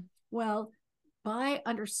 right? Well, by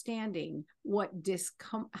understanding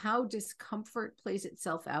how discomfort plays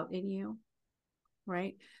itself out in you,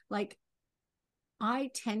 right? Like,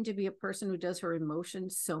 I tend to be a person who does her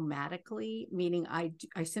emotions somatically, meaning I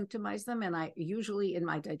symptomize them, and I usually in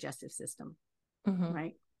my digestive system,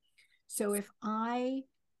 right? So if I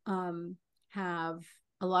have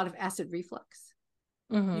a lot of acid reflux,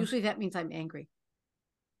 usually that means I'm angry.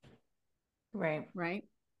 Right. Right.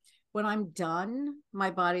 When I'm done,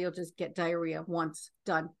 my body will just get diarrhea once,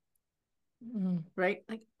 done. Right.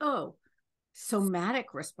 Like, oh,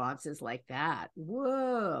 somatic responses like that.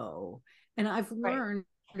 Whoa. And I've learned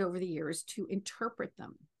over the years to interpret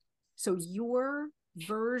them. So your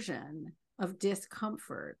version of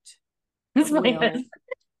discomfort will...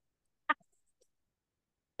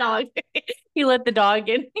 Dog. He let the dog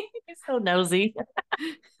in. He's so nosy.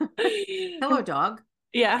 Hello, dog.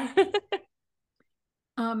 Yeah.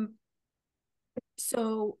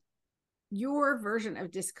 So your version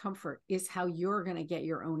of discomfort is how you're going to get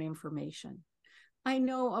your own information. I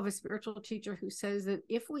know of a spiritual teacher who says that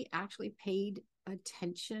if we actually paid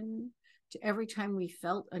attention to every time we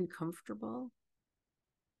felt uncomfortable,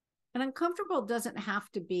 and uncomfortable doesn't have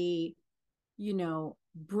to be, you know,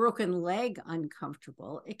 broken leg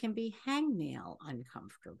uncomfortable. It can be hangnail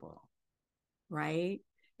uncomfortable, right?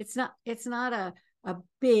 It's not a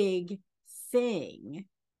big thing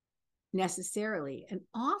necessarily. And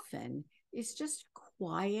often it's just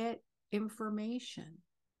quiet information,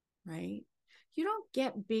 right? You don't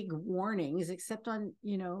get big warnings except on,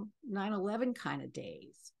 9/11 kind of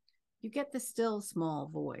days. You get the still small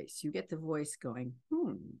voice. You get the voice going,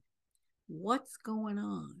 what's going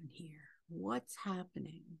on here? What's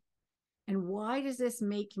happening? And why does this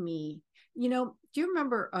make me, do you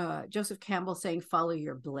remember Joseph Campbell saying, follow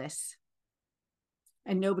your bliss?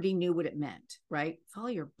 And nobody knew what it meant, right? Follow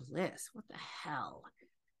your bliss. What the hell?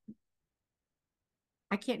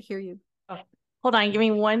 I can't hear you. Oh, hold on. Give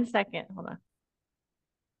me 1 second. Hold on.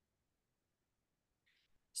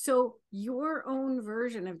 So your own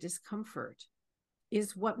version of discomfort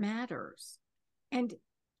is what matters. And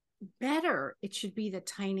better, it should be the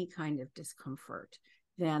tiny kind of discomfort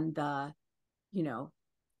than the,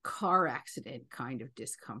 car accident kind of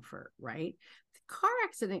discomfort, right? The car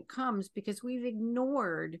accident comes because we've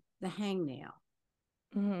ignored the hangnail.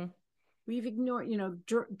 Mm-hmm. We've ignored,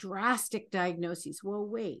 drastic diagnoses. Well,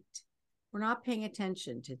 wait, we're not paying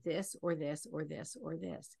attention to this or this or this or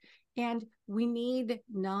this. And we need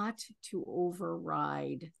not to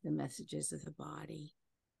override the messages of the body.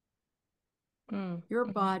 Mm-hmm. Your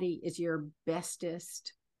body is your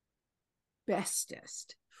bestest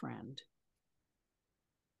friend.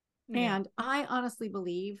 Yeah. And I honestly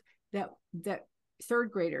believe that third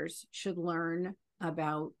graders should learn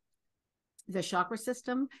about the chakra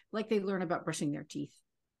system like they learn about brushing their teeth.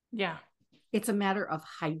 Yeah. It's a matter of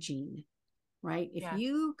hygiene, right? If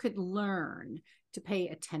you could learn to pay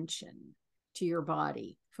attention to your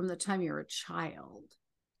body from the time you're a child,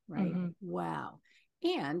 right? Mm-hmm. Wow.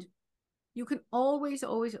 And you can always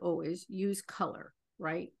use color,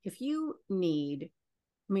 right? If you need,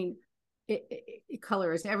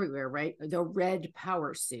 color is everywhere, right? The red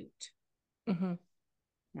power suit, mm-hmm.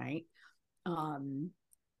 right?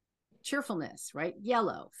 Cheerfulness, right?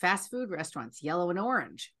 Yellow, fast food restaurants, yellow and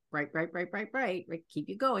orange, bright, right? Keep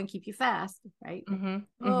you going, keep you fast, right? Mm-hmm.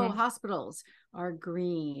 Oh, mm-hmm. Hospitals are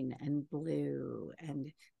green and blue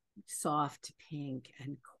and soft pink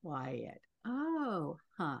and quiet. Oh,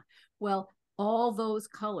 well, all those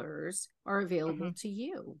colors are available mm-hmm. to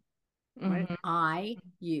you. Right? Mm-hmm. I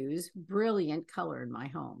use brilliant color in my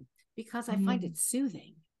home because I find it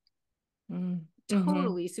soothing. Mm-hmm.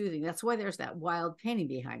 Totally soothing. That's why there's that wild painting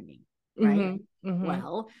behind me, right? Mm-hmm.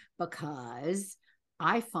 Well, because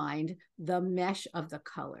I find the mesh of the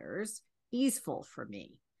colors easeful for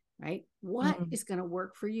me, right? What mm-hmm. is going to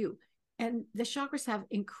work for you? And the chakras have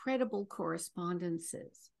incredible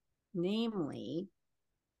correspondences. Namely,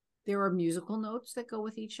 there are musical notes that go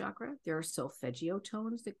with each chakra. There are solfeggio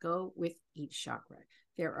tones that go with each chakra.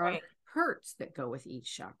 There are hertz that go with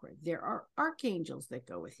each chakra. There are archangels that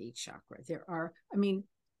go with each chakra. There are,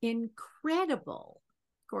 incredible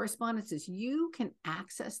correspondences. You can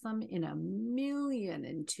access them in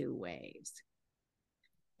 1,000,002 ways.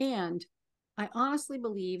 And I honestly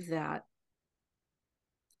believe that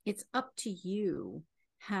it's up to you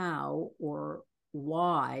how or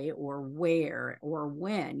why or where or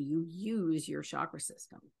when you use your chakra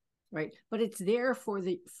system, right? But it's there for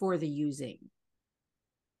the using.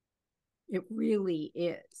 It really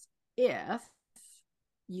is, if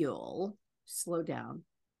you'll slow down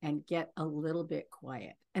and get a little bit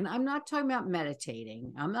quiet. And I'm not talking about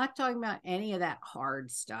meditating. I'm not talking about any of that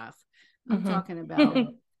hard stuff. I'm mm-hmm. talking about,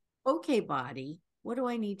 okay, body, what do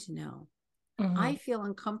I need to know? Mm-hmm. I feel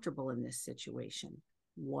uncomfortable in this situation.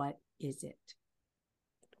 What is it?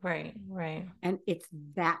 Right. And it's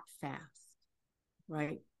that fast,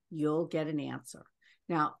 right? You'll get an answer.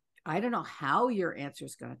 Now, I don't know how your answer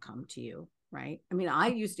is going to come to you, right? I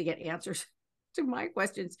used to get answers to my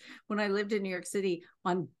questions when I lived in New York City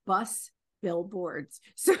on bus billboards.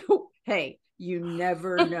 So, hey, you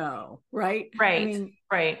never know, right? Right.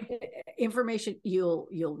 Right. Information, you'll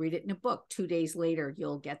read it in a book. 2 days later,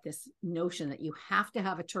 you'll get this notion that you have to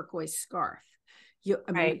have a turquoise scarf.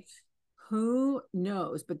 Right. Who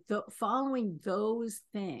knows? But following those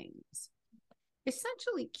things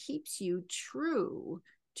essentially keeps you true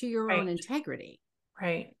to your own integrity.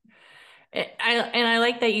 Right. I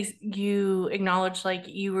like that you acknowledge like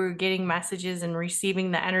you were getting messages and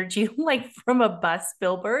receiving the energy like from a bus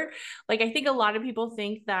billboard. Like I think a lot of people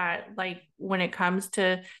think that like when it comes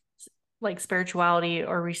to like spirituality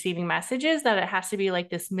or receiving messages that it has to be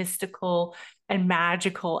like this mystical and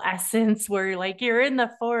magical essence where like you're in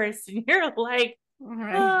the forest and you're like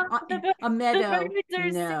a meadow. The birds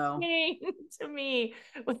are singing to me.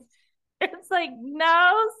 It's like,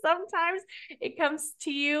 no, sometimes it comes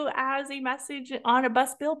to you as a message on a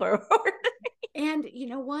bus billboard. And you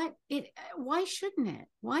know what? Why shouldn't it?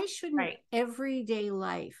 Why shouldn't everyday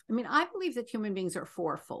life? I believe that human beings are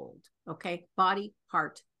fourfold, okay? Body,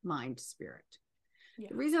 heart, mind, spirit. Yeah.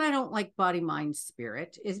 The reason I don't like body, mind,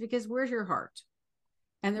 spirit is because where's your heart?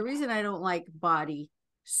 And the reason I don't like body,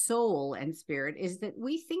 soul, and spirit is that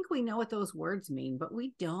we think we know what those words mean, but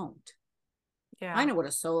we don't. Yeah. I know what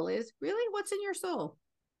a soul is. Really? What's in your soul?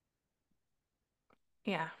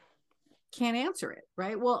 Yeah. Can't answer it,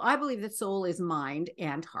 right? Well, I believe that soul is mind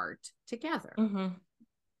and heart together,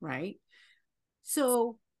 right?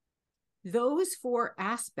 So those four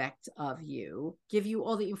aspects of you give you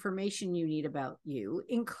all the information you need about you,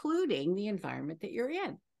 including the environment that you're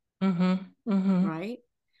in, right?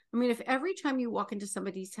 I mean, if every time you walk into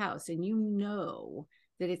somebody's house and you know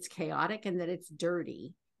that it's chaotic and that it's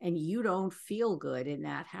dirty and you don't feel good in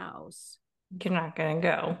that house, you're not going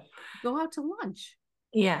to go out to lunch.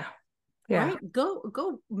 Yeah. Yeah. Right?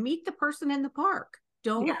 Go meet the person in the park.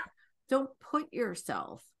 Don't put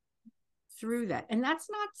yourself through that. And that's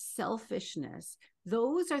not selfishness.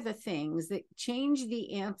 Those are the things that change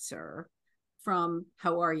the answer from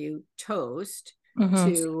how are you toast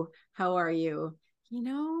to how are you,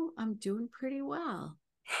 I'm doing pretty well.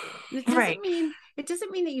 And it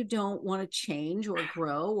doesn't mean that you don't want to change or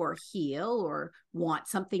grow or heal or want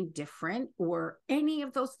something different or any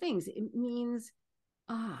of those things. It means,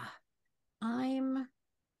 I'm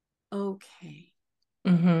okay.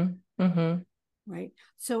 Right.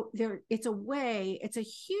 So it's a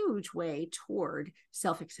huge way toward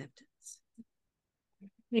self-acceptance.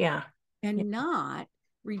 Yeah. And not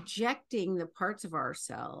rejecting the parts of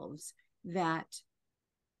ourselves that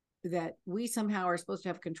we somehow are supposed to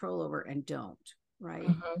have control over and don't. Right.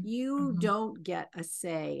 You don't get a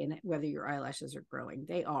say in whether your eyelashes are growing.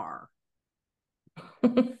 They are.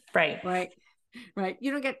 Right. Right.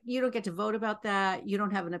 You don't get to vote about that. You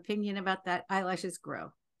don't have an opinion about that. Eyelashes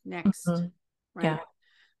grow. Next. Right. Yeah.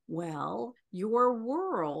 Well, your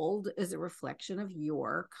world is a reflection of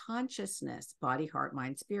your consciousness, body, heart,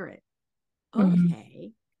 mind, spirit.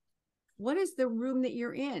 Okay. What is the room that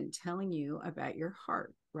you're in telling you about your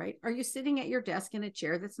heart, right? Are you sitting at your desk in a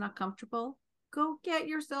chair that's not comfortable? Go get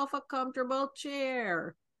yourself a comfortable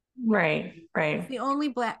chair. Right. It's the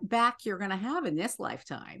only back you're going to have in this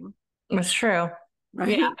lifetime. That's true.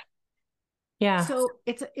 Right. Yeah. So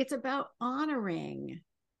it's about honoring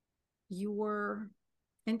your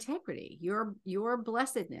integrity, your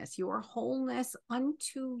blessedness, your wholeness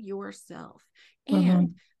unto yourself.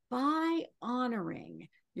 And by honoring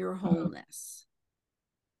your wholeness,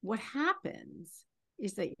 what happens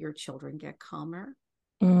is that your children get calmer,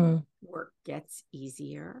 work gets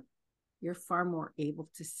easier, you're far more able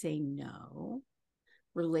to say no,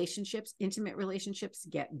 relationships, intimate relationships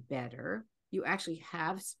get better, you actually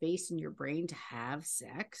have space in your brain to have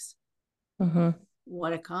sex.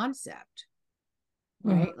 What a concept.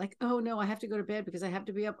 Right? Like, oh no, I have to go to bed because I have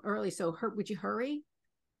to be up early. So would you hurry?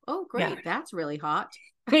 Oh, great. Yeah. That's really hot.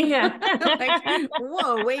 Yeah. Like,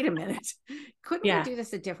 whoa, wait a minute. Couldn't we do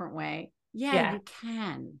this a different way? Yeah, you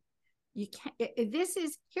can. You can.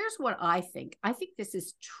 Here's what I think. I think this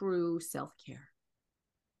is true self-care.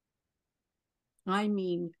 I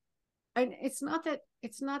mean, and it's not that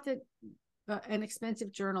an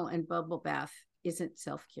expensive journal and bubble bath isn't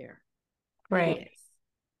self-care. Right. It is.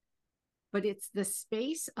 But it's the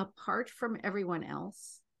space apart from everyone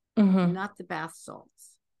else, not the bath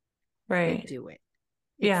salts. Right. That do it.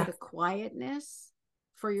 It's the quietness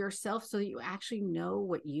for yourself so that you actually know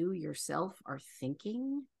what you yourself are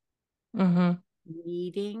thinking,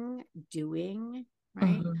 needing, doing,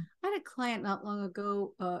 right? I had a client not long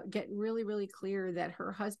ago get really, really clear that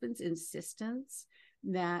her husband's insistence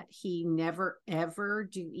that he never, ever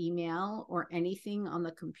do email or anything on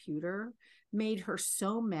the computer made her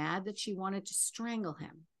so mad that she wanted to strangle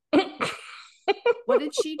him. What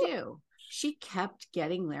did she do? She kept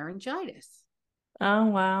getting laryngitis. Oh,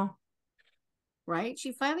 wow. Right?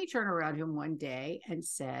 She finally turned around him one day and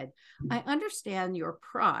said, I understand your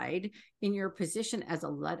pride in your position as a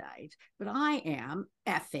Luddite, but I am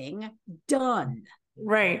effing done.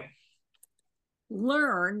 Right.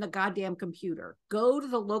 Learn the goddamn computer. Go to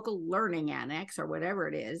the local learning annex or whatever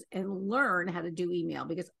it is and learn how to do email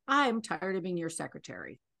because I'm tired of being your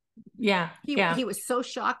secretary. Yeah. He was so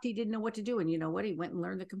shocked he didn't know what to do. And you know what? He went and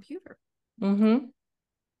learned the computer.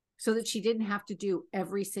 So that she didn't have to do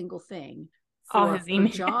every single thing for her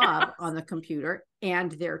job on the computer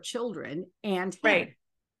and their children and him.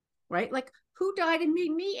 Right? Like, who died and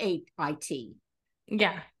made me IT?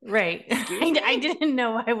 Yeah, right. I didn't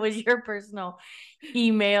know I was your personal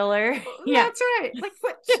emailer. That's right. Like,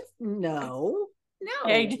 what? No,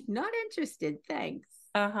 not interested. Thanks.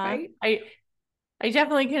 Right? I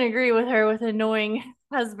definitely can agree with her with annoying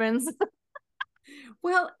husbands.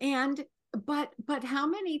 Well, but how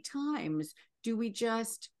many times do we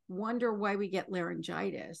just wonder why we get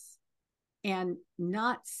laryngitis and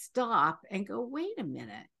not stop and go, wait a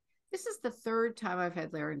minute. This is the third time I've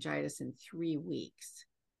had laryngitis in 3 weeks.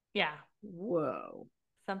 Yeah. Whoa.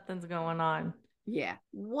 Something's going on. Yeah.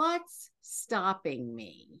 What's stopping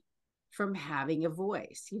me from having a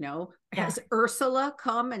voice? Yeah. Has Ursula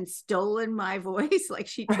come and stolen my voice like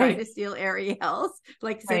she tried to Right. steal Ariel's?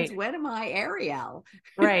 Like, since Right. when am I Ariel?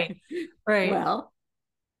 Right. Right. Well,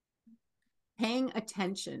 paying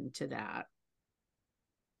attention to that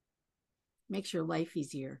makes your life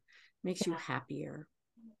easier, makes you Yeah. happier,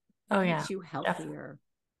 Oh yeah. makes you healthier, more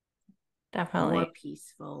Definitely.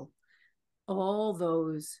 peaceful, all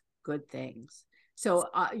those good things. So,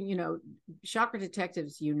 chakra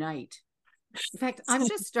detectives unite. In fact,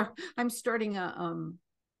 I'm starting a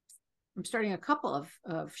couple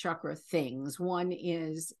of chakra things. One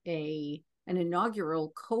is an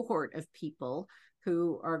inaugural cohort of people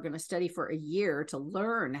who are going to study for a year to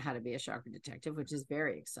learn how to be a chakra detective, which is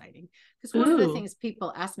very exciting. Because one of the Ooh. things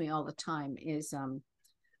people ask me all the time is, oh,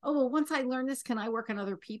 well, once I learn this, can I work on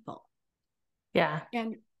other people? Yeah.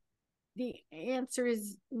 And the answer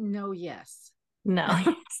is no, yes. No.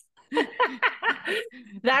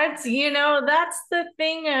 That's the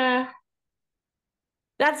thing.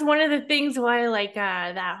 That's one of the things why like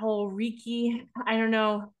that whole Reiki, I don't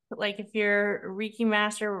know, like if you're Reiki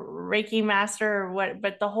master or what,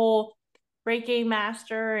 but the whole Reiki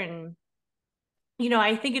master and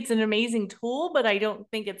I think it's an amazing tool, but I don't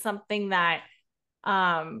think it's something that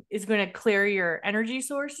is going to clear your energy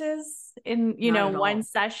sources in, Not at one all.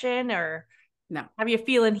 session or No. have you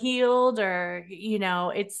feeling healed or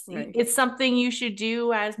Right. it's something you should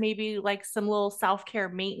do as maybe like some little self-care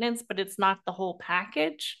maintenance, but it's not the whole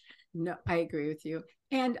package. No, I agree with you.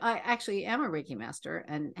 And I actually am a Reiki master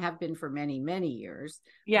and have been for many, many years.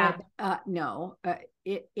 Yeah. But no,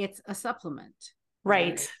 it's a supplement,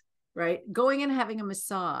 right? Right. Right. Going and having a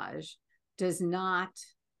massage does not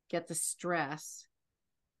get the stress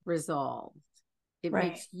resolved. It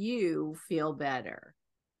Right. makes you feel better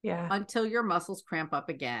Yeah. until your muscles cramp up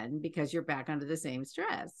again because you're back under the same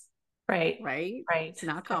stress, Right. right? Right. It's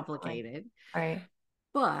not Definitely. complicated. Right.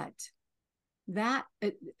 But that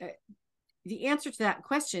the answer to that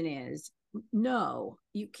question is no,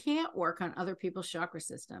 you can't work on other people's chakra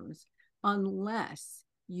systems unless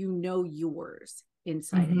you know yours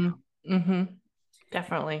inside and Mm-hmm. out. Mm-hmm.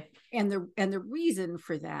 Definitely. And the reason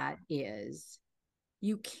for that is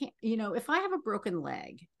you can't, if I have a broken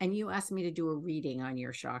leg and you ask me to do a reading on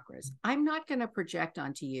your chakras, I'm not going to project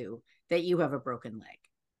onto you that you have a broken leg.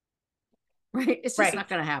 Right? It's just Right. not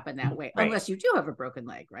going to happen that way Right. unless you do have a broken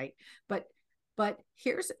leg, right? But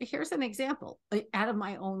here's an example out of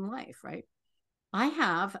my own life, right? I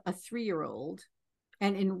have a 3-year-old,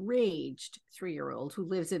 an enraged 3-year-old who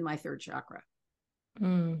lives in my third chakra.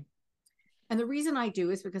 Mm. And the reason I do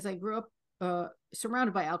is because I grew up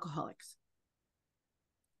surrounded by alcoholics.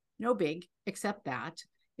 No big, except that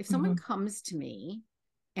if someone Mm-hmm. comes to me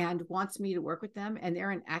and wants me to work with them and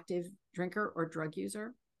they're an active drinker or drug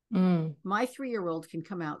user, Mm. my 3-year-old can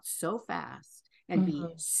come out so fast and be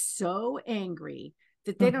Mm-hmm. so angry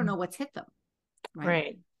that they don't Mm-hmm. know what's hit them. Right.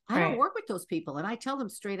 Right. I don't Right. work with those people. And I tell them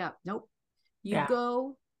straight up, nope, you Yeah.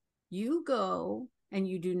 go, you go and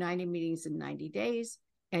you do 90 meetings in 90 days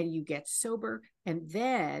and you get sober. And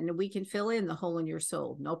then we can fill in the hole in your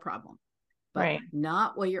soul. No problem. But Right.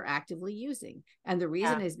 not what you're actively using. And the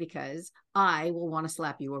reason Yeah. is because I will want to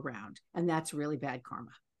slap you around. And that's really bad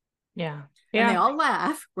karma. Yeah. And they Yeah. all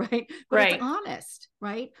laugh, right? But it's Right. honest,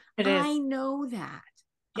 right? It I is. know that.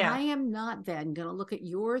 I Yeah. am not then going to look at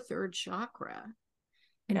your third chakra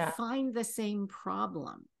and Yeah. find the same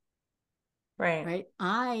problem, Right.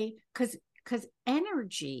 right? Because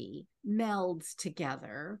energy melds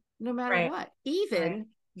together no matter Right. what, Right.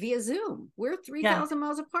 even via Zoom. We're Yeah. 3,000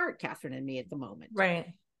 miles apart, Catherine and me at the moment,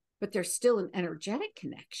 Right. but there's still an energetic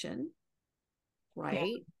connection, Yeah.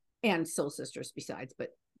 right? And soul sisters besides,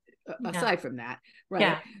 but Yeah. aside from that,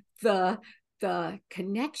 right? Yeah. The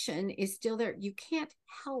connection is still there. You can't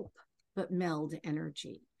help but meld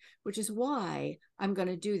energy, which is why I'm going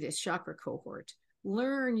to do this chakra cohort.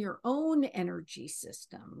 Learn your own energy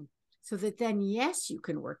system so that then yes you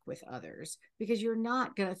can work with others because you're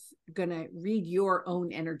not gonna read your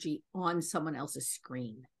own energy on someone else's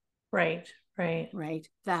screen. Right. Right. Right,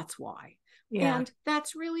 that's why. Yeah. And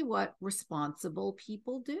that's really what responsible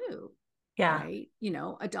people do, Yeah. right?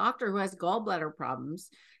 A doctor who has gallbladder problems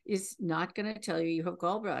is not going to tell you you have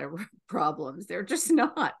gallbladder problems. They're just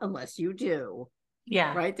not, unless you do,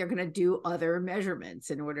 Yeah. right? They're going to do other measurements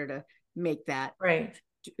in order to make that Right.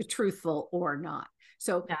 truthful or not.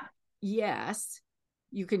 So, Yeah. yes,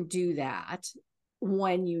 you can do that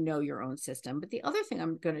when you know your own system. But the other thing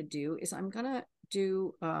I'm going to do is I'm going to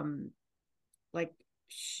do like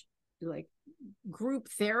like group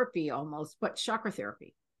therapy almost, but chakra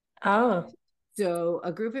therapy. Oh. So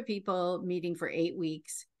a group of people meeting for 8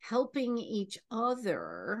 weeks, helping each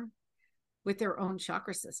other with their own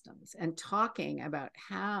chakra systems and talking about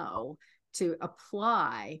how to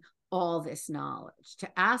apply all this knowledge, to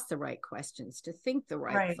ask the right questions, to think the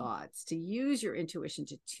right thoughts, to use your intuition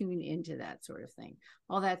to tune into that sort of thing.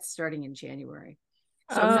 All that's starting in January.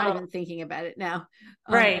 So I'm not even thinking about it now.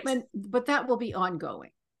 But that will be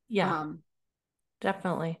ongoing. Yeah,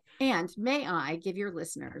 definitely. And may I give your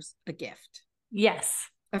listeners a gift? Yes.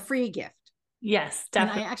 A free gift. Yes,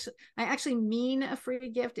 definitely. And I actually mean a free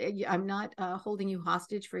gift. I'm not holding you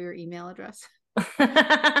hostage for your email address.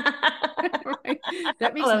 Right?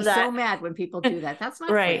 That makes me so mad when people do that. That's not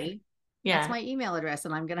free. Yeah. That's my email address,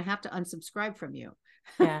 and I'm going to have to unsubscribe from you.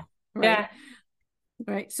 Yeah. Right.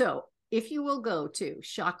 Right. So if you will go to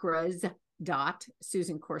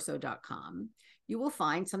chakras.susancorso.com, you will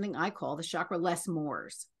find something I call the chakra less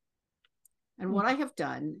mores. And what I have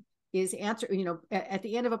done is answer, at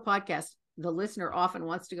the end of a podcast, the listener often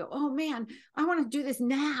wants to go, oh man, I want to do this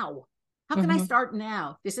now. How can I start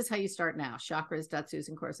now? This is how you start now.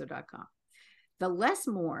 Chakras.susancorso.com. The less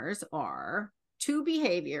mores are 2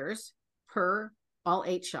 behaviors per all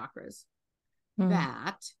 8 chakras.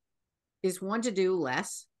 That is 1 to do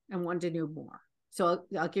less and 1 to do more. So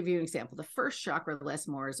I'll give you an example. The first chakra less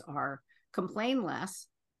mores are complain less,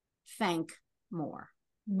 thank more.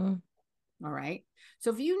 All right.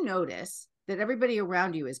 So if you notice that everybody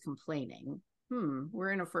around you is complaining,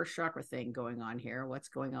 we're in a first chakra thing going on here. What's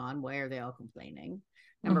going on? Why are they all complaining?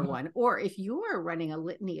 Number one. Or if you are running a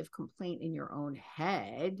litany of complaint in your own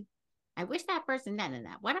head, I wish that person done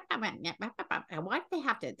that. What about why do they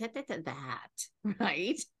have to that?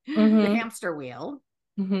 Right? The hamster wheel.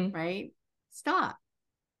 Right? Stop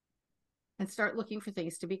and start looking for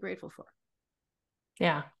things to be grateful for.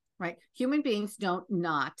 Yeah. Right. Human beings don't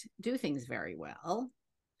not do things very well.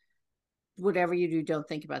 Whatever you do, don't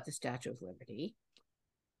think about the Statue of Liberty.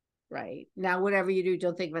 Right. Now, whatever you do,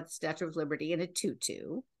 don't think about the Statue of Liberty in a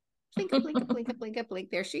tutu. Blink, blink, blink, blink,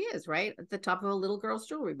 blink. There she is, right? At the top of a little girl's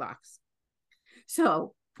jewelry box.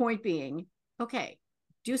 So, point being, okay,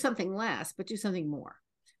 do something less, but do something more.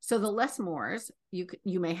 So the less mores you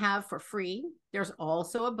may have for free. There's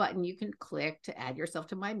also a button you can click to add yourself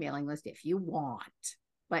to my mailing list if you want,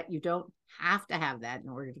 but you don't have to have that in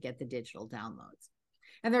order to get the digital downloads.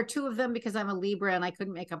 And there are 2 of them because I'm a Libra and I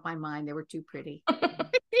couldn't make up my mind. They were too pretty.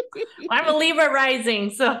 I'm a Libra rising.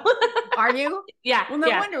 So are you? Yeah. Well, no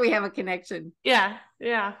wonder we have a connection. Yeah.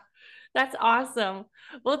 Yeah. That's awesome.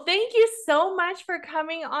 Well, thank you so much for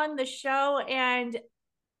coming on the show, and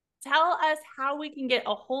tell us how we can get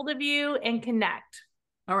a hold of you and connect.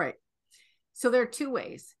 All right. So there are 2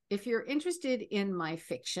 ways. If you're interested in my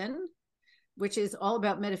fiction, which is all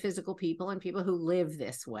about metaphysical people and people who live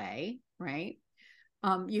this way, right?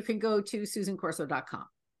 You can go to susancorso.com.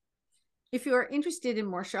 If you are interested in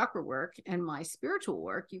more chakra work and my spiritual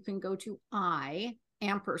work, you can go to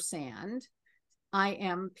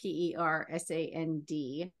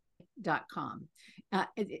Iampersand.com.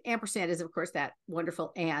 Ampersand is, of course, that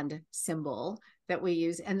wonderful and symbol that we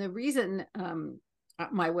use. And the reason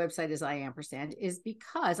my website is Iampersand is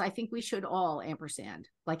because I think we should all ampersand,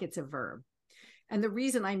 like it's a verb. And the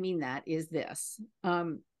reason I mean that is this.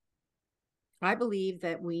 I believe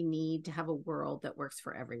that we need to have a world that works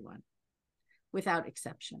for everyone without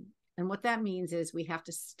exception. And what that means is we have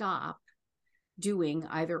to stop doing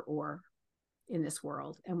either or in this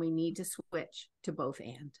world, and we need to switch to both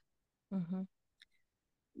and.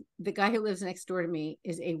 The guy who lives next door to me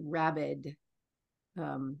is a rabid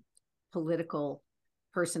political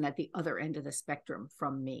person at the other end of the spectrum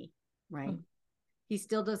from me, right? He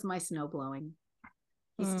still does my snow blowing.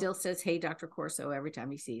 He still says, hey, Dr. Corso, every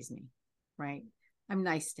time he sees me, right? I'm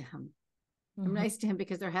nice to him. I'm nice to him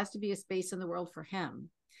because there has to be a space in the world for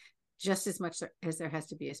him, just as much as there has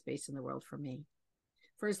to be a space in the world for me.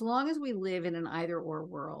 For as long as we live in an either or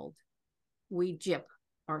world, we gyp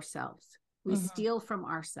ourselves. We steal from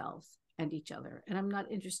ourselves and each other. And I'm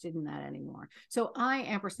not interested in that anymore. So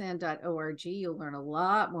Iampersand.org, you'll learn a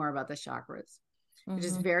lot more about the chakras, which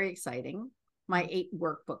is very exciting. My 8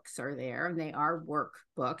 workbooks are there, and they are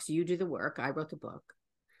workbooks. You do the work. I wrote the book.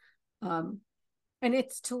 And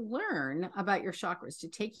it's to learn about your chakras, to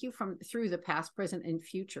take you through the past, present, and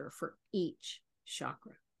future for each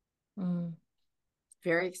chakra.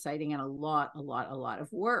 Very exciting and a lot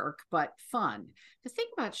of work, but fun. To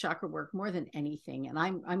think about chakra work more than anything, and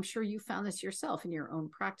I'm sure you found this yourself in your own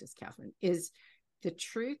practice, Catherine, is the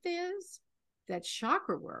truth is that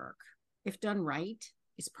chakra work, if done right,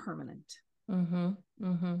 is permanent.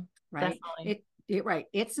 Right? Right.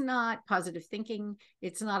 It's not positive thinking.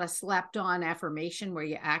 It's not a slapped on affirmation where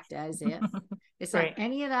you act as if. It's not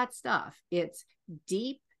any of that stuff. It's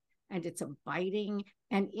deep and it's abiding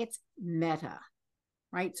and it's meta,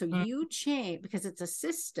 right? So you change, because it's a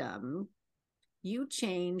system, you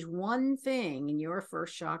change one thing in your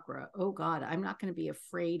first chakra. Oh God, I'm not going to be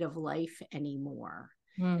afraid of life anymore.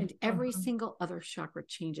 And every single other chakra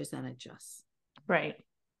changes and adjusts. Right.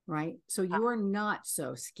 So you are not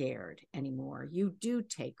so scared anymore. You do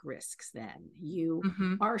take risks then. You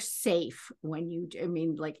are safe when you, I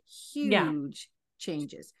mean, like huge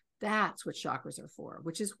changes. That's what chakras are for,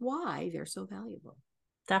 which is why they're so valuable.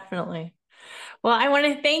 Definitely. Well, I want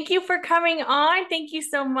to thank you for coming on. Thank you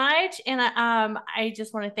so much. And I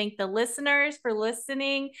just want to thank the listeners for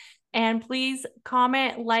listening. And please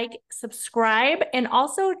comment, like, subscribe, and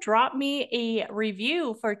also drop me a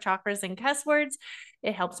review for Chakras and Cuss Words.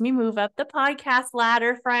 It helps me move up the podcast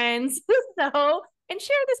ladder, friends. And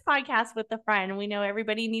share this podcast with a friend. We know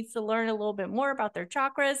everybody needs to learn a little bit more about their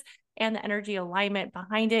chakras and the energy alignment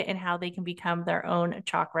behind it and how they can become their own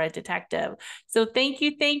chakra detective. So thank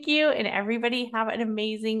you. And everybody have an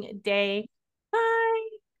amazing day.